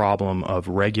addressing the problem of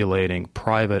regulating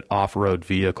private off-road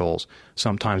vehicles,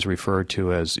 sometimes referred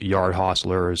to as yard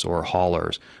hostlers or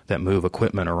haulers, that move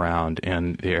equipment around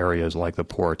in the areas like the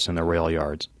ports and the rail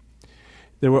yards.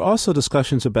 There were also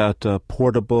discussions about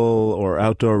portable or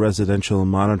outdoor residential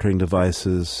monitoring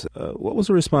devices. What was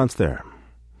the response there?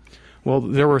 Well,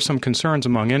 there were some concerns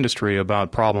among industry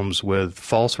about problems with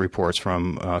false reports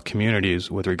from communities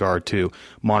with regard to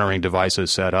monitoring devices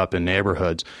set up in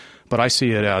neighborhoods. But I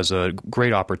see it as a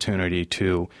great opportunity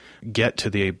to get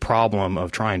to the problem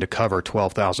of trying to cover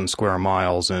 12,000 square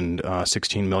miles and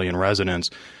 16 million residents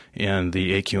in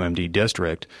the AQMD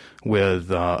district with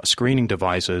screening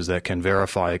devices that can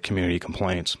verify community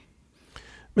complaints.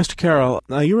 Mr. Carroll,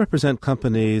 now you represent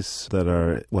companies that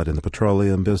are, in the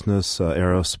petroleum business,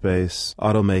 aerospace,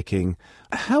 automaking.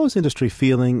 How is industry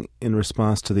feeling in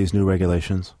response to these new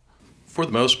regulations? For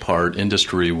the most part,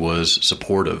 industry was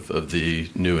supportive of the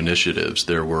new initiatives.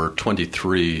 There were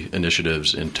 23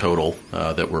 initiatives in total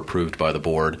that were approved by the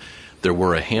board. There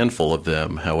were a handful of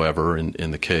them, however,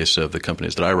 in the case of the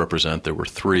companies that I represent, there were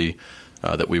three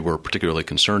that we were particularly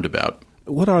concerned about.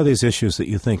 What are these issues that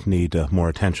you think need more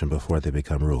attention before they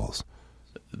become rules?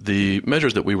 The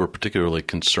measures that we were particularly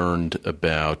concerned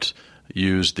about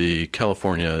use the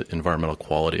California Environmental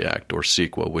Quality Act, or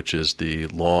CEQA, which is the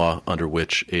law under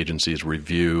which agencies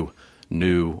review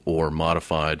new or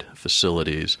modified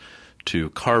facilities to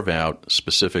carve out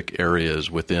specific areas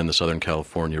within the Southern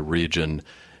California region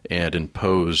and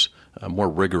impose more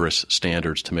rigorous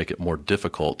standards to make it more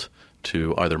difficult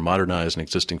to either modernize an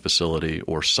existing facility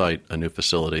or site a new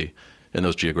facility in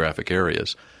those geographic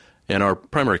areas. And our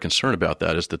primary concern about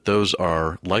that is that those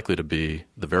are likely to be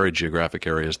the very geographic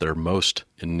areas that are most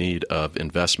in need of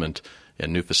investment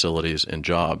in new facilities and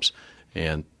jobs.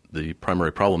 And the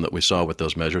primary problem that we saw with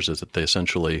those measures is that they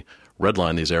essentially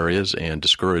redline these areas and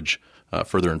discourage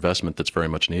further investment that's very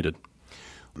much needed.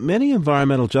 Many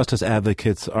environmental justice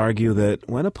advocates argue that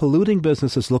when a polluting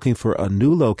business is looking for a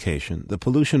new location, the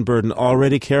pollution burden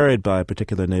already carried by a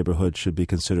particular neighborhood should be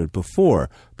considered before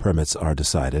permits are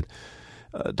decided.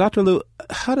 Dr. Liu,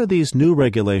 how do these new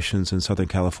regulations in Southern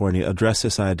California address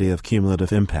this idea of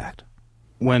cumulative impact?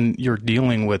 When you're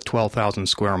dealing with 12,000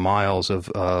 square miles of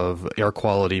air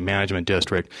quality management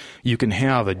district, you can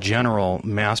have a general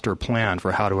master plan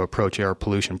for how to approach air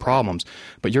pollution problems,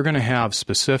 but you're going to have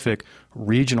specific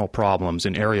regional problems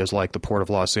in areas like the Port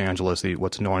of Los Angeles,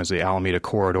 what's known as the Alameda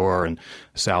Corridor and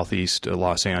southeast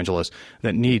Los Angeles,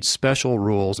 that need special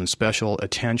rules and special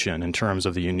attention in terms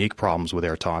of the unique problems with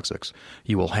air toxics.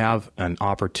 You will have an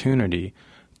opportunity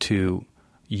to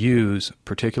use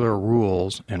particular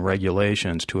rules and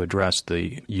regulations to address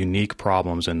the unique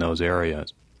problems in those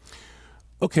areas.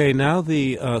 Okay, now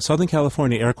the Southern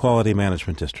California Air Quality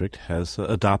Management District has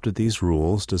adopted these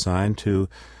rules designed to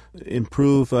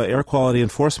improve air quality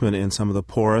enforcement in some of the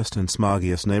poorest and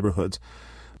smoggiest neighborhoods.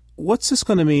 What's this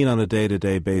going to mean on a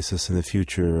day-to-day basis in the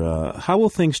future? How will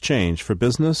things change for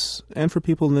business and for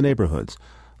people in the neighborhoods?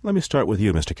 Let me start with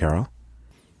you, Mr. Carroll.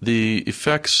 The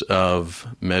effects of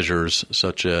measures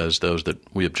such as those that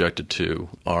we objected to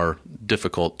are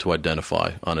difficult to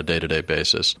identify on a day-to-day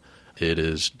basis. It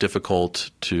is difficult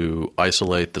to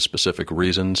isolate the specific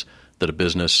reasons that a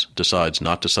business decides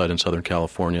not to site in Southern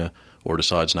California or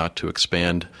decides not to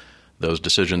expand. Those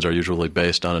decisions are usually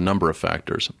based on a number of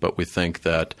factors, but we think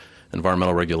that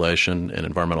environmental regulation and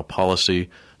environmental policy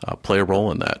play a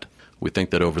role in that. We think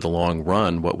that over the long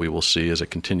run, what we will see is a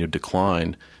continued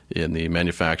decline in the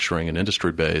manufacturing and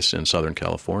industry base in Southern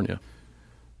California.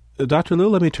 Dr. Liu,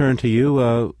 let me turn to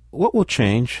you. What will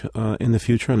change in the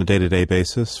future on a day-to-day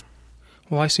basis?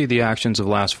 Well, I see the actions of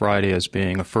last Friday as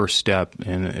being a first step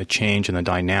in a change in the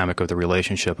dynamic of the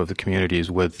relationship of the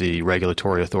communities with the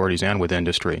regulatory authorities and with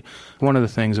industry. One of the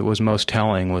things that was most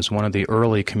telling was one of the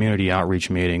early community outreach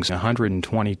meetings.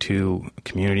 122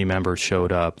 community members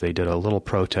showed up. They did a little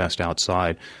protest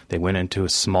outside. They went into a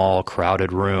small,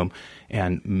 crowded room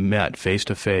and met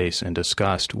face-to-face and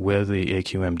discussed with the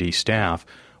AQMD staff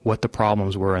what the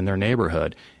problems were in their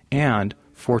neighborhood. And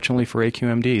fortunately for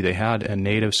AQMD, they had a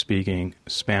native-speaking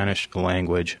Spanish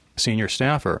language senior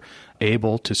staffer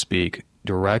able to speak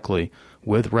directly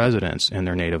with residents in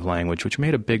their native language, which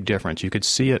made a big difference. You could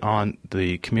see it on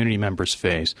the community members'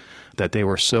 face that they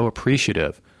were so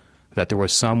appreciative that there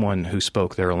was someone who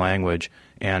spoke their language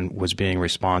and was being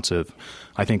responsive.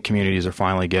 I think communities are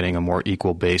finally getting a more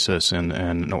equal basis and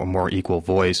a more equal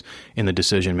voice in the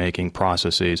decision-making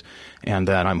processes, and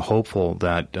that I'm hopeful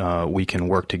that we can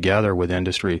work together with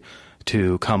industry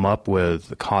to come up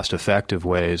with cost-effective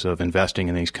ways of investing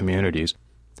in these communities.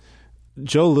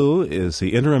 Joe Liu is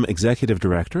the Interim Executive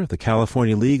Director of the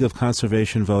California League of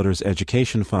Conservation Voters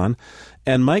Education Fund,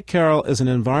 and Mike Carroll is an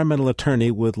environmental attorney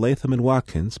with Latham &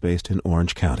 Watkins based in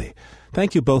Orange County.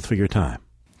 Thank you both for your time.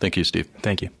 Thank you, Steve.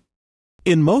 Thank you.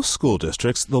 In most school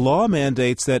districts, the law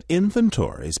mandates that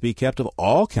inventories be kept of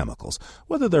all chemicals,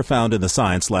 whether they're found in the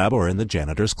science lab or in the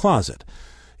janitor's closet.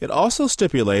 It also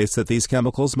stipulates that these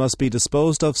chemicals must be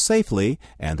disposed of safely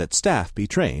and that staff be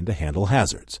trained to handle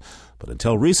hazards. But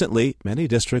until recently, many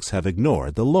districts have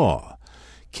ignored the law.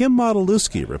 Kim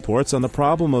Modilewski reports on the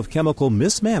problem of chemical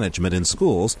mismanagement in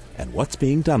schools and what's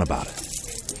being done about it.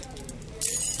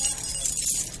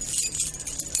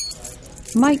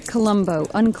 Mike Colombo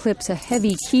unclips a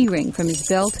heavy keyring from his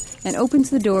belt and opens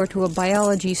the door to a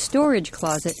biology storage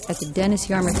closet at the Dennis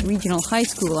Yarmouth Regional High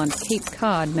School on Cape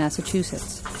Cod,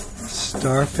 Massachusetts.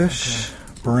 Starfish,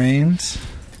 brains,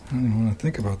 I don't even want to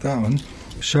think about that one.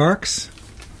 Sharks,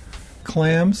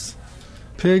 clams,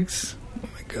 pigs, oh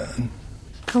my God.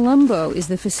 Colombo is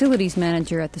the facilities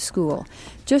manager at the school.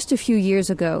 Just a few years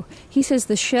ago, he says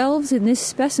the shelves in this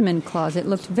specimen closet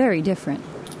looked very different.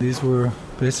 These were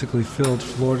basically filled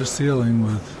floor to ceiling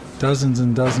with dozens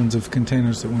and dozens of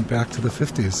containers that went back to the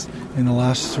 50s. In the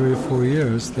last 3 or 4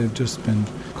 years, they've just been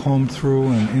combed through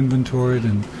and inventoried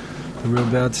and the real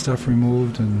bad stuff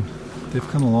removed, and they've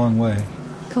come a long way.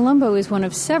 Colombo is one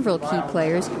of several key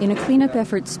players in a cleanup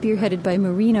effort spearheaded by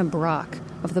Marina Brock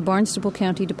of the Barnstable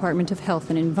County Department of Health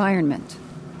and Environment.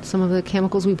 Some of the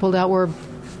chemicals we pulled out were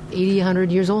 80,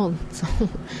 100 years old, so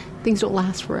things don't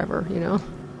last forever, you know.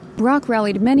 Brock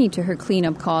rallied many to her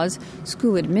cleanup cause,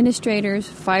 school administrators,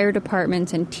 fire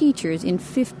departments, and teachers in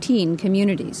 15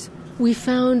 communities. We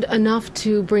found enough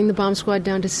to bring the bomb squad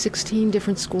down to 16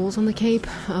 different schools on the Cape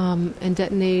and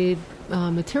detonated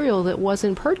material that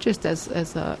wasn't purchased as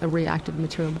a reactive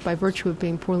material, but by virtue of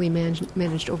being poorly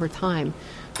managed over time,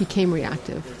 became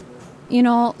reactive. In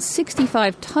all,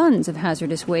 65 tons of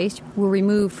hazardous waste were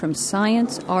removed from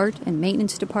science, art, and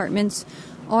maintenance departments,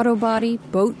 auto body,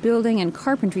 boat building, and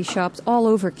carpentry shops all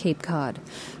over Cape Cod.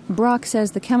 Brock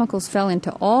says the chemicals fell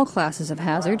into all classes of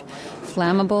hazard: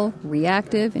 flammable,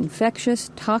 reactive, infectious,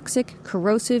 toxic,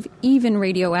 corrosive, even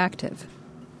radioactive.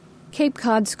 Cape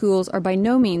Cod schools are by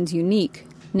no means unique.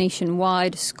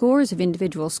 Nationwide, scores of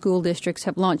individual school districts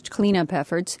have launched cleanup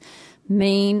efforts.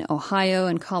 Maine, Ohio,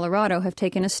 and Colorado have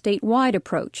taken a statewide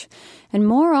approach. And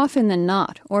more often than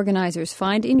not, organizers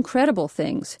find incredible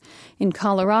things. In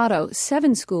Colorado,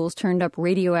 7 schools turned up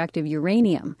radioactive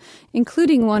uranium,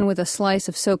 including one with a slice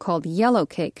of so-called yellow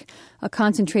cake, a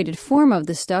concentrated form of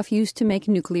the stuff used to make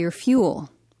nuclear fuel.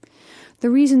 The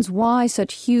reasons why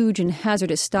such huge and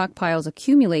hazardous stockpiles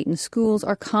accumulate in schools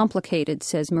are complicated,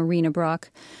 says Marina Brock.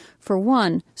 For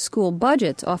one, school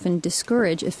budgets often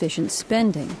discourage efficient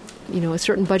spending. You know, a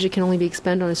certain budget can only be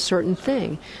expended on a certain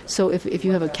thing. So if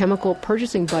you have a chemical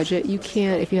purchasing budget, you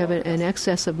can't, if you have an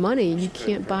excess of money, you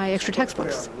can't buy extra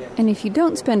textbooks. And if you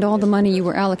don't spend all the money you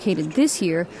were allocated this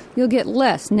year, you'll get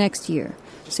less next year.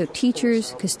 So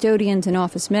teachers, custodians, and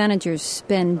office managers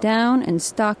spend down and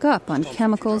stock up on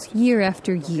chemicals year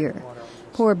after year.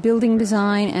 Poor building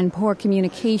design and poor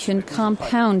communication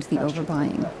compound the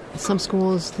overbuying. Some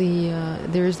schools,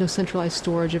 there is no centralized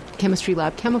storage of chemistry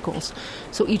lab chemicals.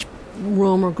 So each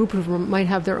room or group of room might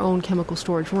have their own chemical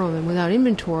storage room. And without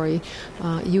inventory,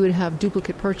 you would have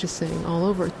duplicate purchasing all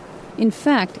over. In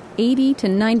fact, 80 to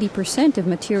 90% of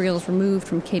materials removed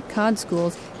from Cape Cod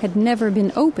schools had never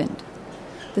been opened.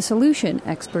 The solution,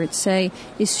 experts say,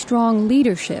 is strong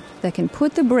leadership that can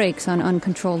put the brakes on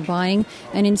uncontrolled buying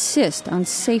and insist on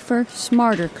safer,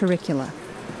 smarter curricula.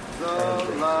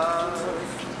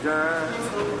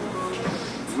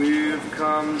 We've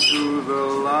come to the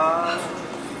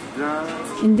last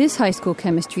dance. In this high school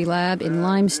chemistry lab in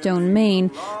Limestone,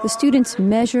 Maine, the students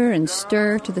measure and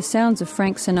stir to the sounds of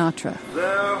Frank Sinatra.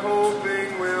 They're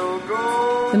hoping we'll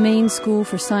go. The Maine School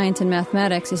for Science and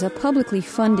Mathematics is a publicly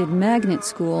funded magnet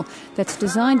school that's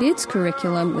designed its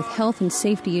curriculum with health and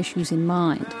safety issues in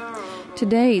mind.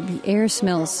 Today, the air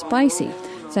smells spicy,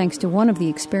 thanks to one of the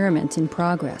experiments in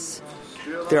progress.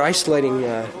 They're isolating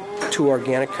two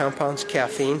organic compounds,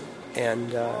 caffeine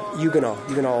and eugenol.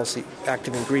 Eugenol is the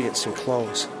active ingredients in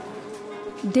cloves.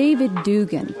 David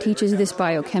Dugan teaches this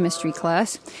biochemistry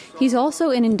class. He's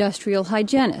also an industrial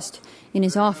hygienist. In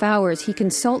his off hours, he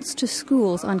consults to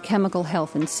schools on chemical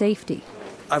health and safety.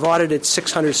 I've audited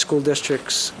 600 school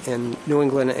districts in New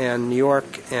England and New York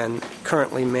and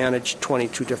currently manage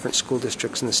 22 different school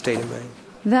districts in the state of Maine.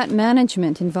 That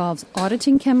management involves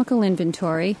auditing chemical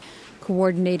inventory,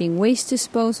 coordinating waste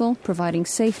disposal, providing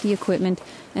safety equipment,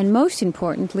 and most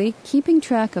importantly, keeping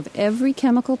track of every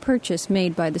chemical purchase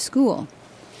made by the school.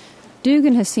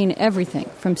 Dugan has seen everything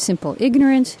from simple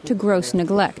ignorance to gross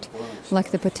neglect,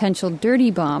 like the potential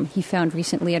dirty bomb he found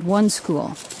recently at one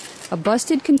school. A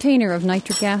busted container of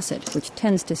nitric acid, which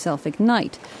tends to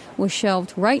self-ignite, was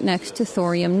shelved right next to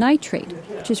thorium nitrate,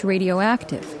 which is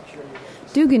radioactive.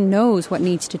 Dugan knows what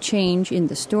needs to change in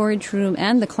the storage room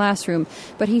and the classroom,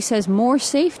 but he says more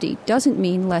safety doesn't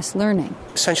mean less learning.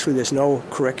 Essentially, there's no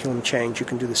curriculum change. You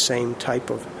can do the same type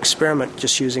of experiment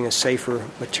just using a safer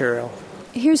material.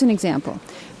 Here's an example.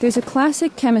 There's a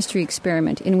classic chemistry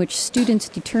experiment in which students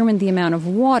determine the amount of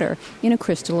water in a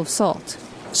crystal of salt.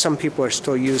 Some people are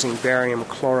still using barium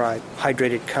chloride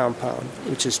hydrated compound,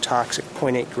 which is toxic.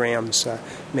 0.8 grams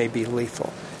may be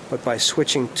lethal. But by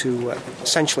switching to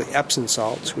essentially Epsom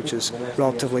salts, which is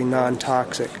relatively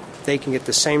non-toxic, they can get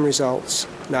the same results,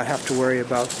 not have to worry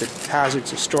about the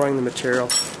hazards of storing the material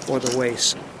or the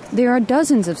waste. There are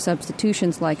dozens of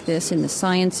substitutions like this in the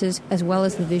sciences as well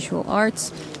as the visual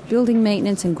arts, building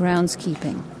maintenance, and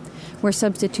groundskeeping. Where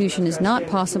substitution is not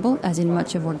possible, as in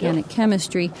much of organic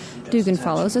chemistry, Dugan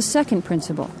follows a second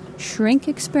principle: shrink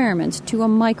experiments to a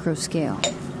microscale.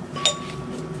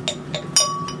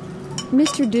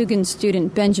 Mr. Dugan's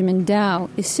student Benjamin Dow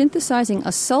is synthesizing a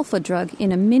sulfa drug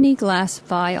in a mini glass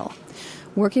vial.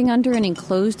 Working under an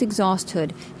enclosed exhaust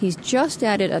hood, he's just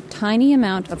added a tiny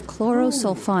amount of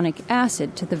chlorosulfonic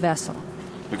acid to the vessel.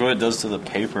 Look what it does to the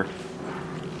paper.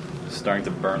 It's starting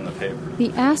to burn the paper.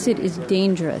 The acid is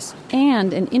dangerous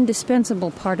and an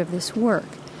indispensable part of this work,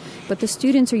 but the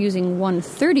students are using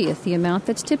 1/30th the amount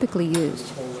that's typically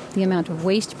used. The amount of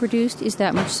waste produced is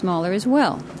that much smaller as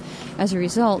well. As a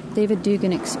result, David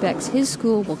Dugan expects his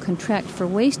school will contract for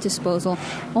waste disposal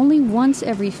only once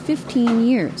every 15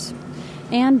 years.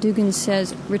 And Dugan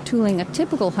says retooling a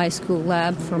typical high school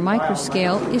lab for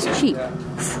microscale is cheap.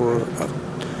 For a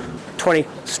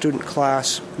 20-student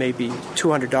class, maybe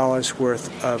 $200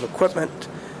 worth of equipment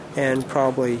and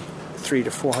probably $300 to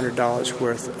 $400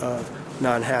 worth of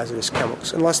non-hazardous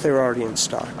chemicals, unless they're already in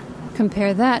stock.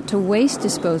 Compare that to waste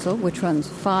disposal, which runs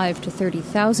 $5,000 to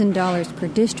 $30,000 per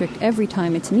district every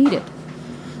time it's needed.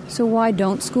 So why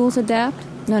don't schools adapt?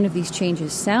 None of these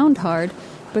changes sound hard,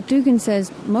 but Dugan says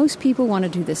most people want to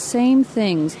do the same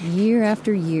things year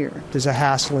after year. There's a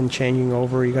hassle in changing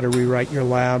over. You got to rewrite your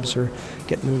labs or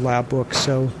get new lab books.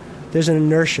 So there's an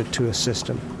inertia to a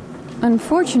system.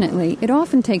 Unfortunately, it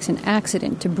often takes an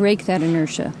accident to break that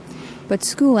inertia. But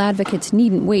school advocates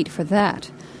needn't wait for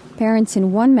that. Parents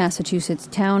in one Massachusetts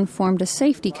town formed a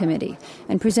safety committee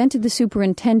and presented the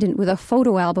superintendent with a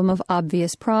photo album of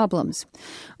obvious problems.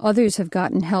 Others have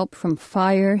gotten help from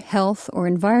fire, health, or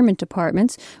environment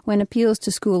departments when appeals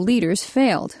to school leaders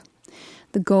failed.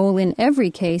 The goal in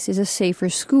every case is a safer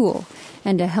school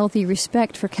and a healthy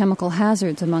respect for chemical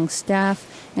hazards among staff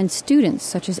and students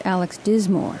such as Alex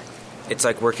Dismore. It's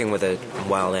like working with a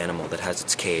wild animal that has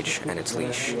its cage and its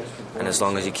leash. And as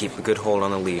long as you keep a good hold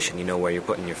on the leash and you know where you're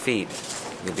putting your feet,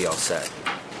 you'll be all set.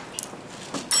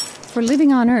 For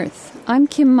Living on Earth, I'm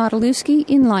Kim Modelewski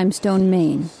in Limestone,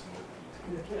 Maine.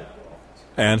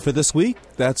 And for this week,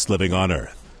 that's Living on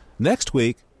Earth. Next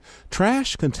week,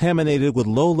 trash contaminated with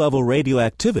low-level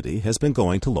radioactivity has been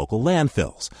going to local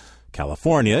landfills.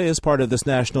 California is part of this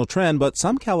national trend, but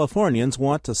some Californians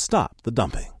want to stop the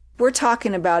dumping. We're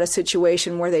talking about a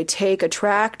situation where they take a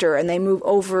tractor and they move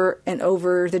over and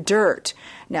over the dirt.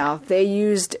 Now, if they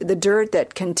used the dirt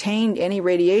that contained any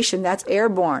radiation, that's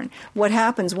airborne. What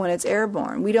happens when it's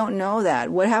airborne? We don't know that.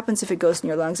 What happens if it goes in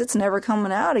your lungs? It's never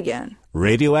coming out again.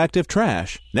 Radioactive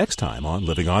trash, next time on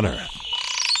Living on Earth.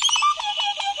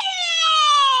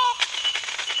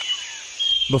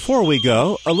 Before we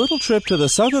go, a little trip to the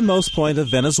southernmost point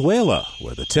of Venezuela,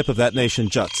 where the tip of that nation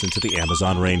juts into the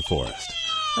Amazon rainforest.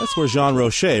 That's where Jean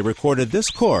Rocher recorded this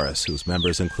chorus, whose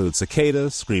members include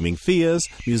cicadas, screaming fias,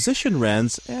 musician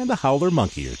wrens, and a howler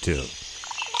monkey or two.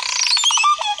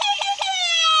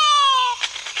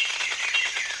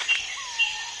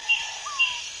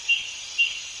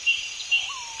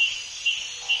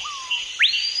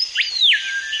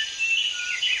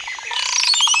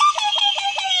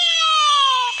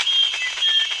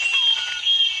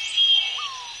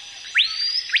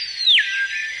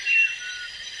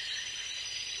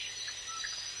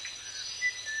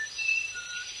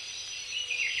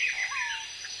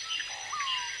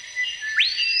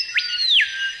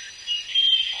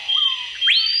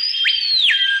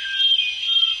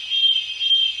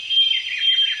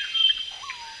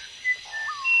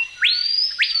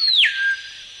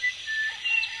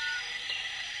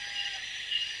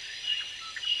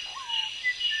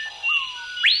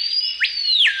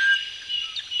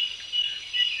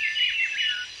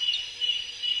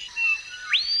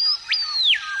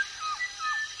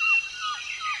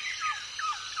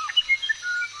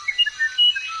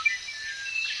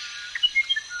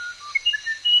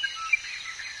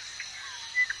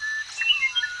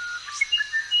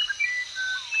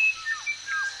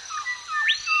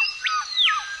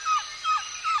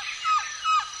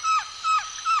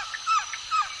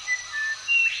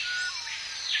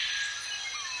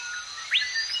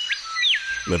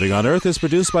 Living on Earth is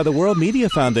produced by the World Media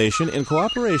Foundation in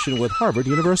cooperation with Harvard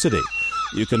University.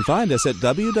 You can find us at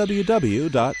www.loe.org.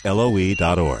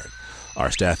 Our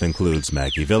staff includes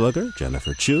Maggie Villiger,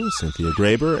 Jennifer Chu, Cynthia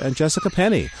Graber, and Jessica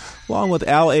Penny, along with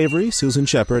Al Avery, Susan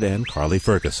Shepard, and Carly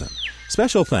Ferguson.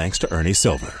 Special thanks to Ernie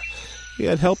Silver. We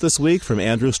had help this week from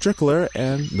Andrew Strickler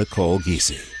and Nicole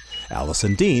Giese.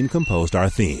 Allison Dean composed our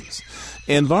themes.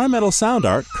 Environmental sound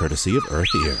art courtesy of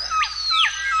EarthEar.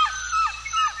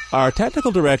 Our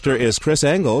technical director is Chris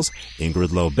Engels.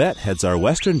 Ingrid Lobet heads our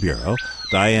Western Bureau.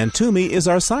 Diane Toomey is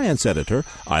our science editor.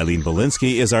 Eileen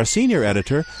Belinsky is our senior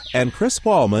editor. And Chris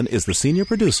Ballman is the senior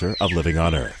producer of Living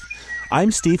on Earth.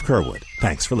 I'm Steve Kerwood.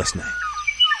 Thanks for listening.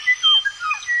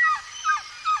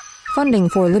 Funding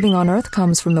for Living on Earth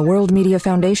comes from the World Media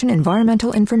Foundation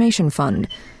Environmental Information Fund.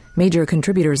 Major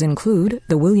contributors include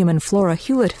the William and Flora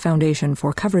Hewlett Foundation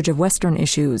for coverage of Western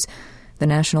issues, the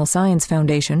National Science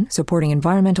Foundation supporting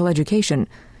environmental education,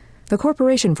 the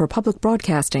Corporation for Public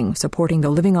Broadcasting supporting the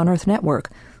Living on Earth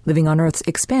network, Living on Earth's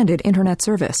expanded Internet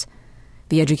service,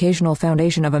 the Educational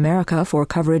Foundation of America for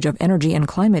coverage of energy and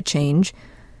climate change,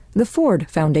 the Ford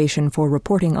Foundation for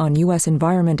reporting on U.S.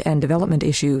 environment and development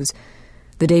issues,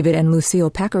 the David and Lucille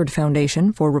Packard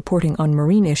Foundation for reporting on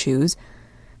marine issues,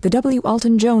 the W.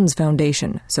 Alton Jones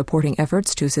Foundation supporting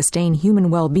efforts to sustain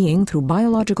human well-being through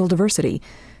biological diversity,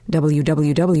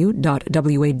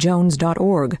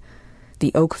 www.wajones.org,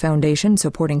 the Oak Foundation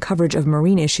supporting coverage of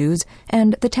marine issues,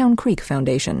 and the Town Creek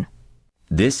Foundation.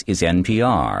 This is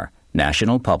NPR,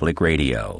 National Public Radio.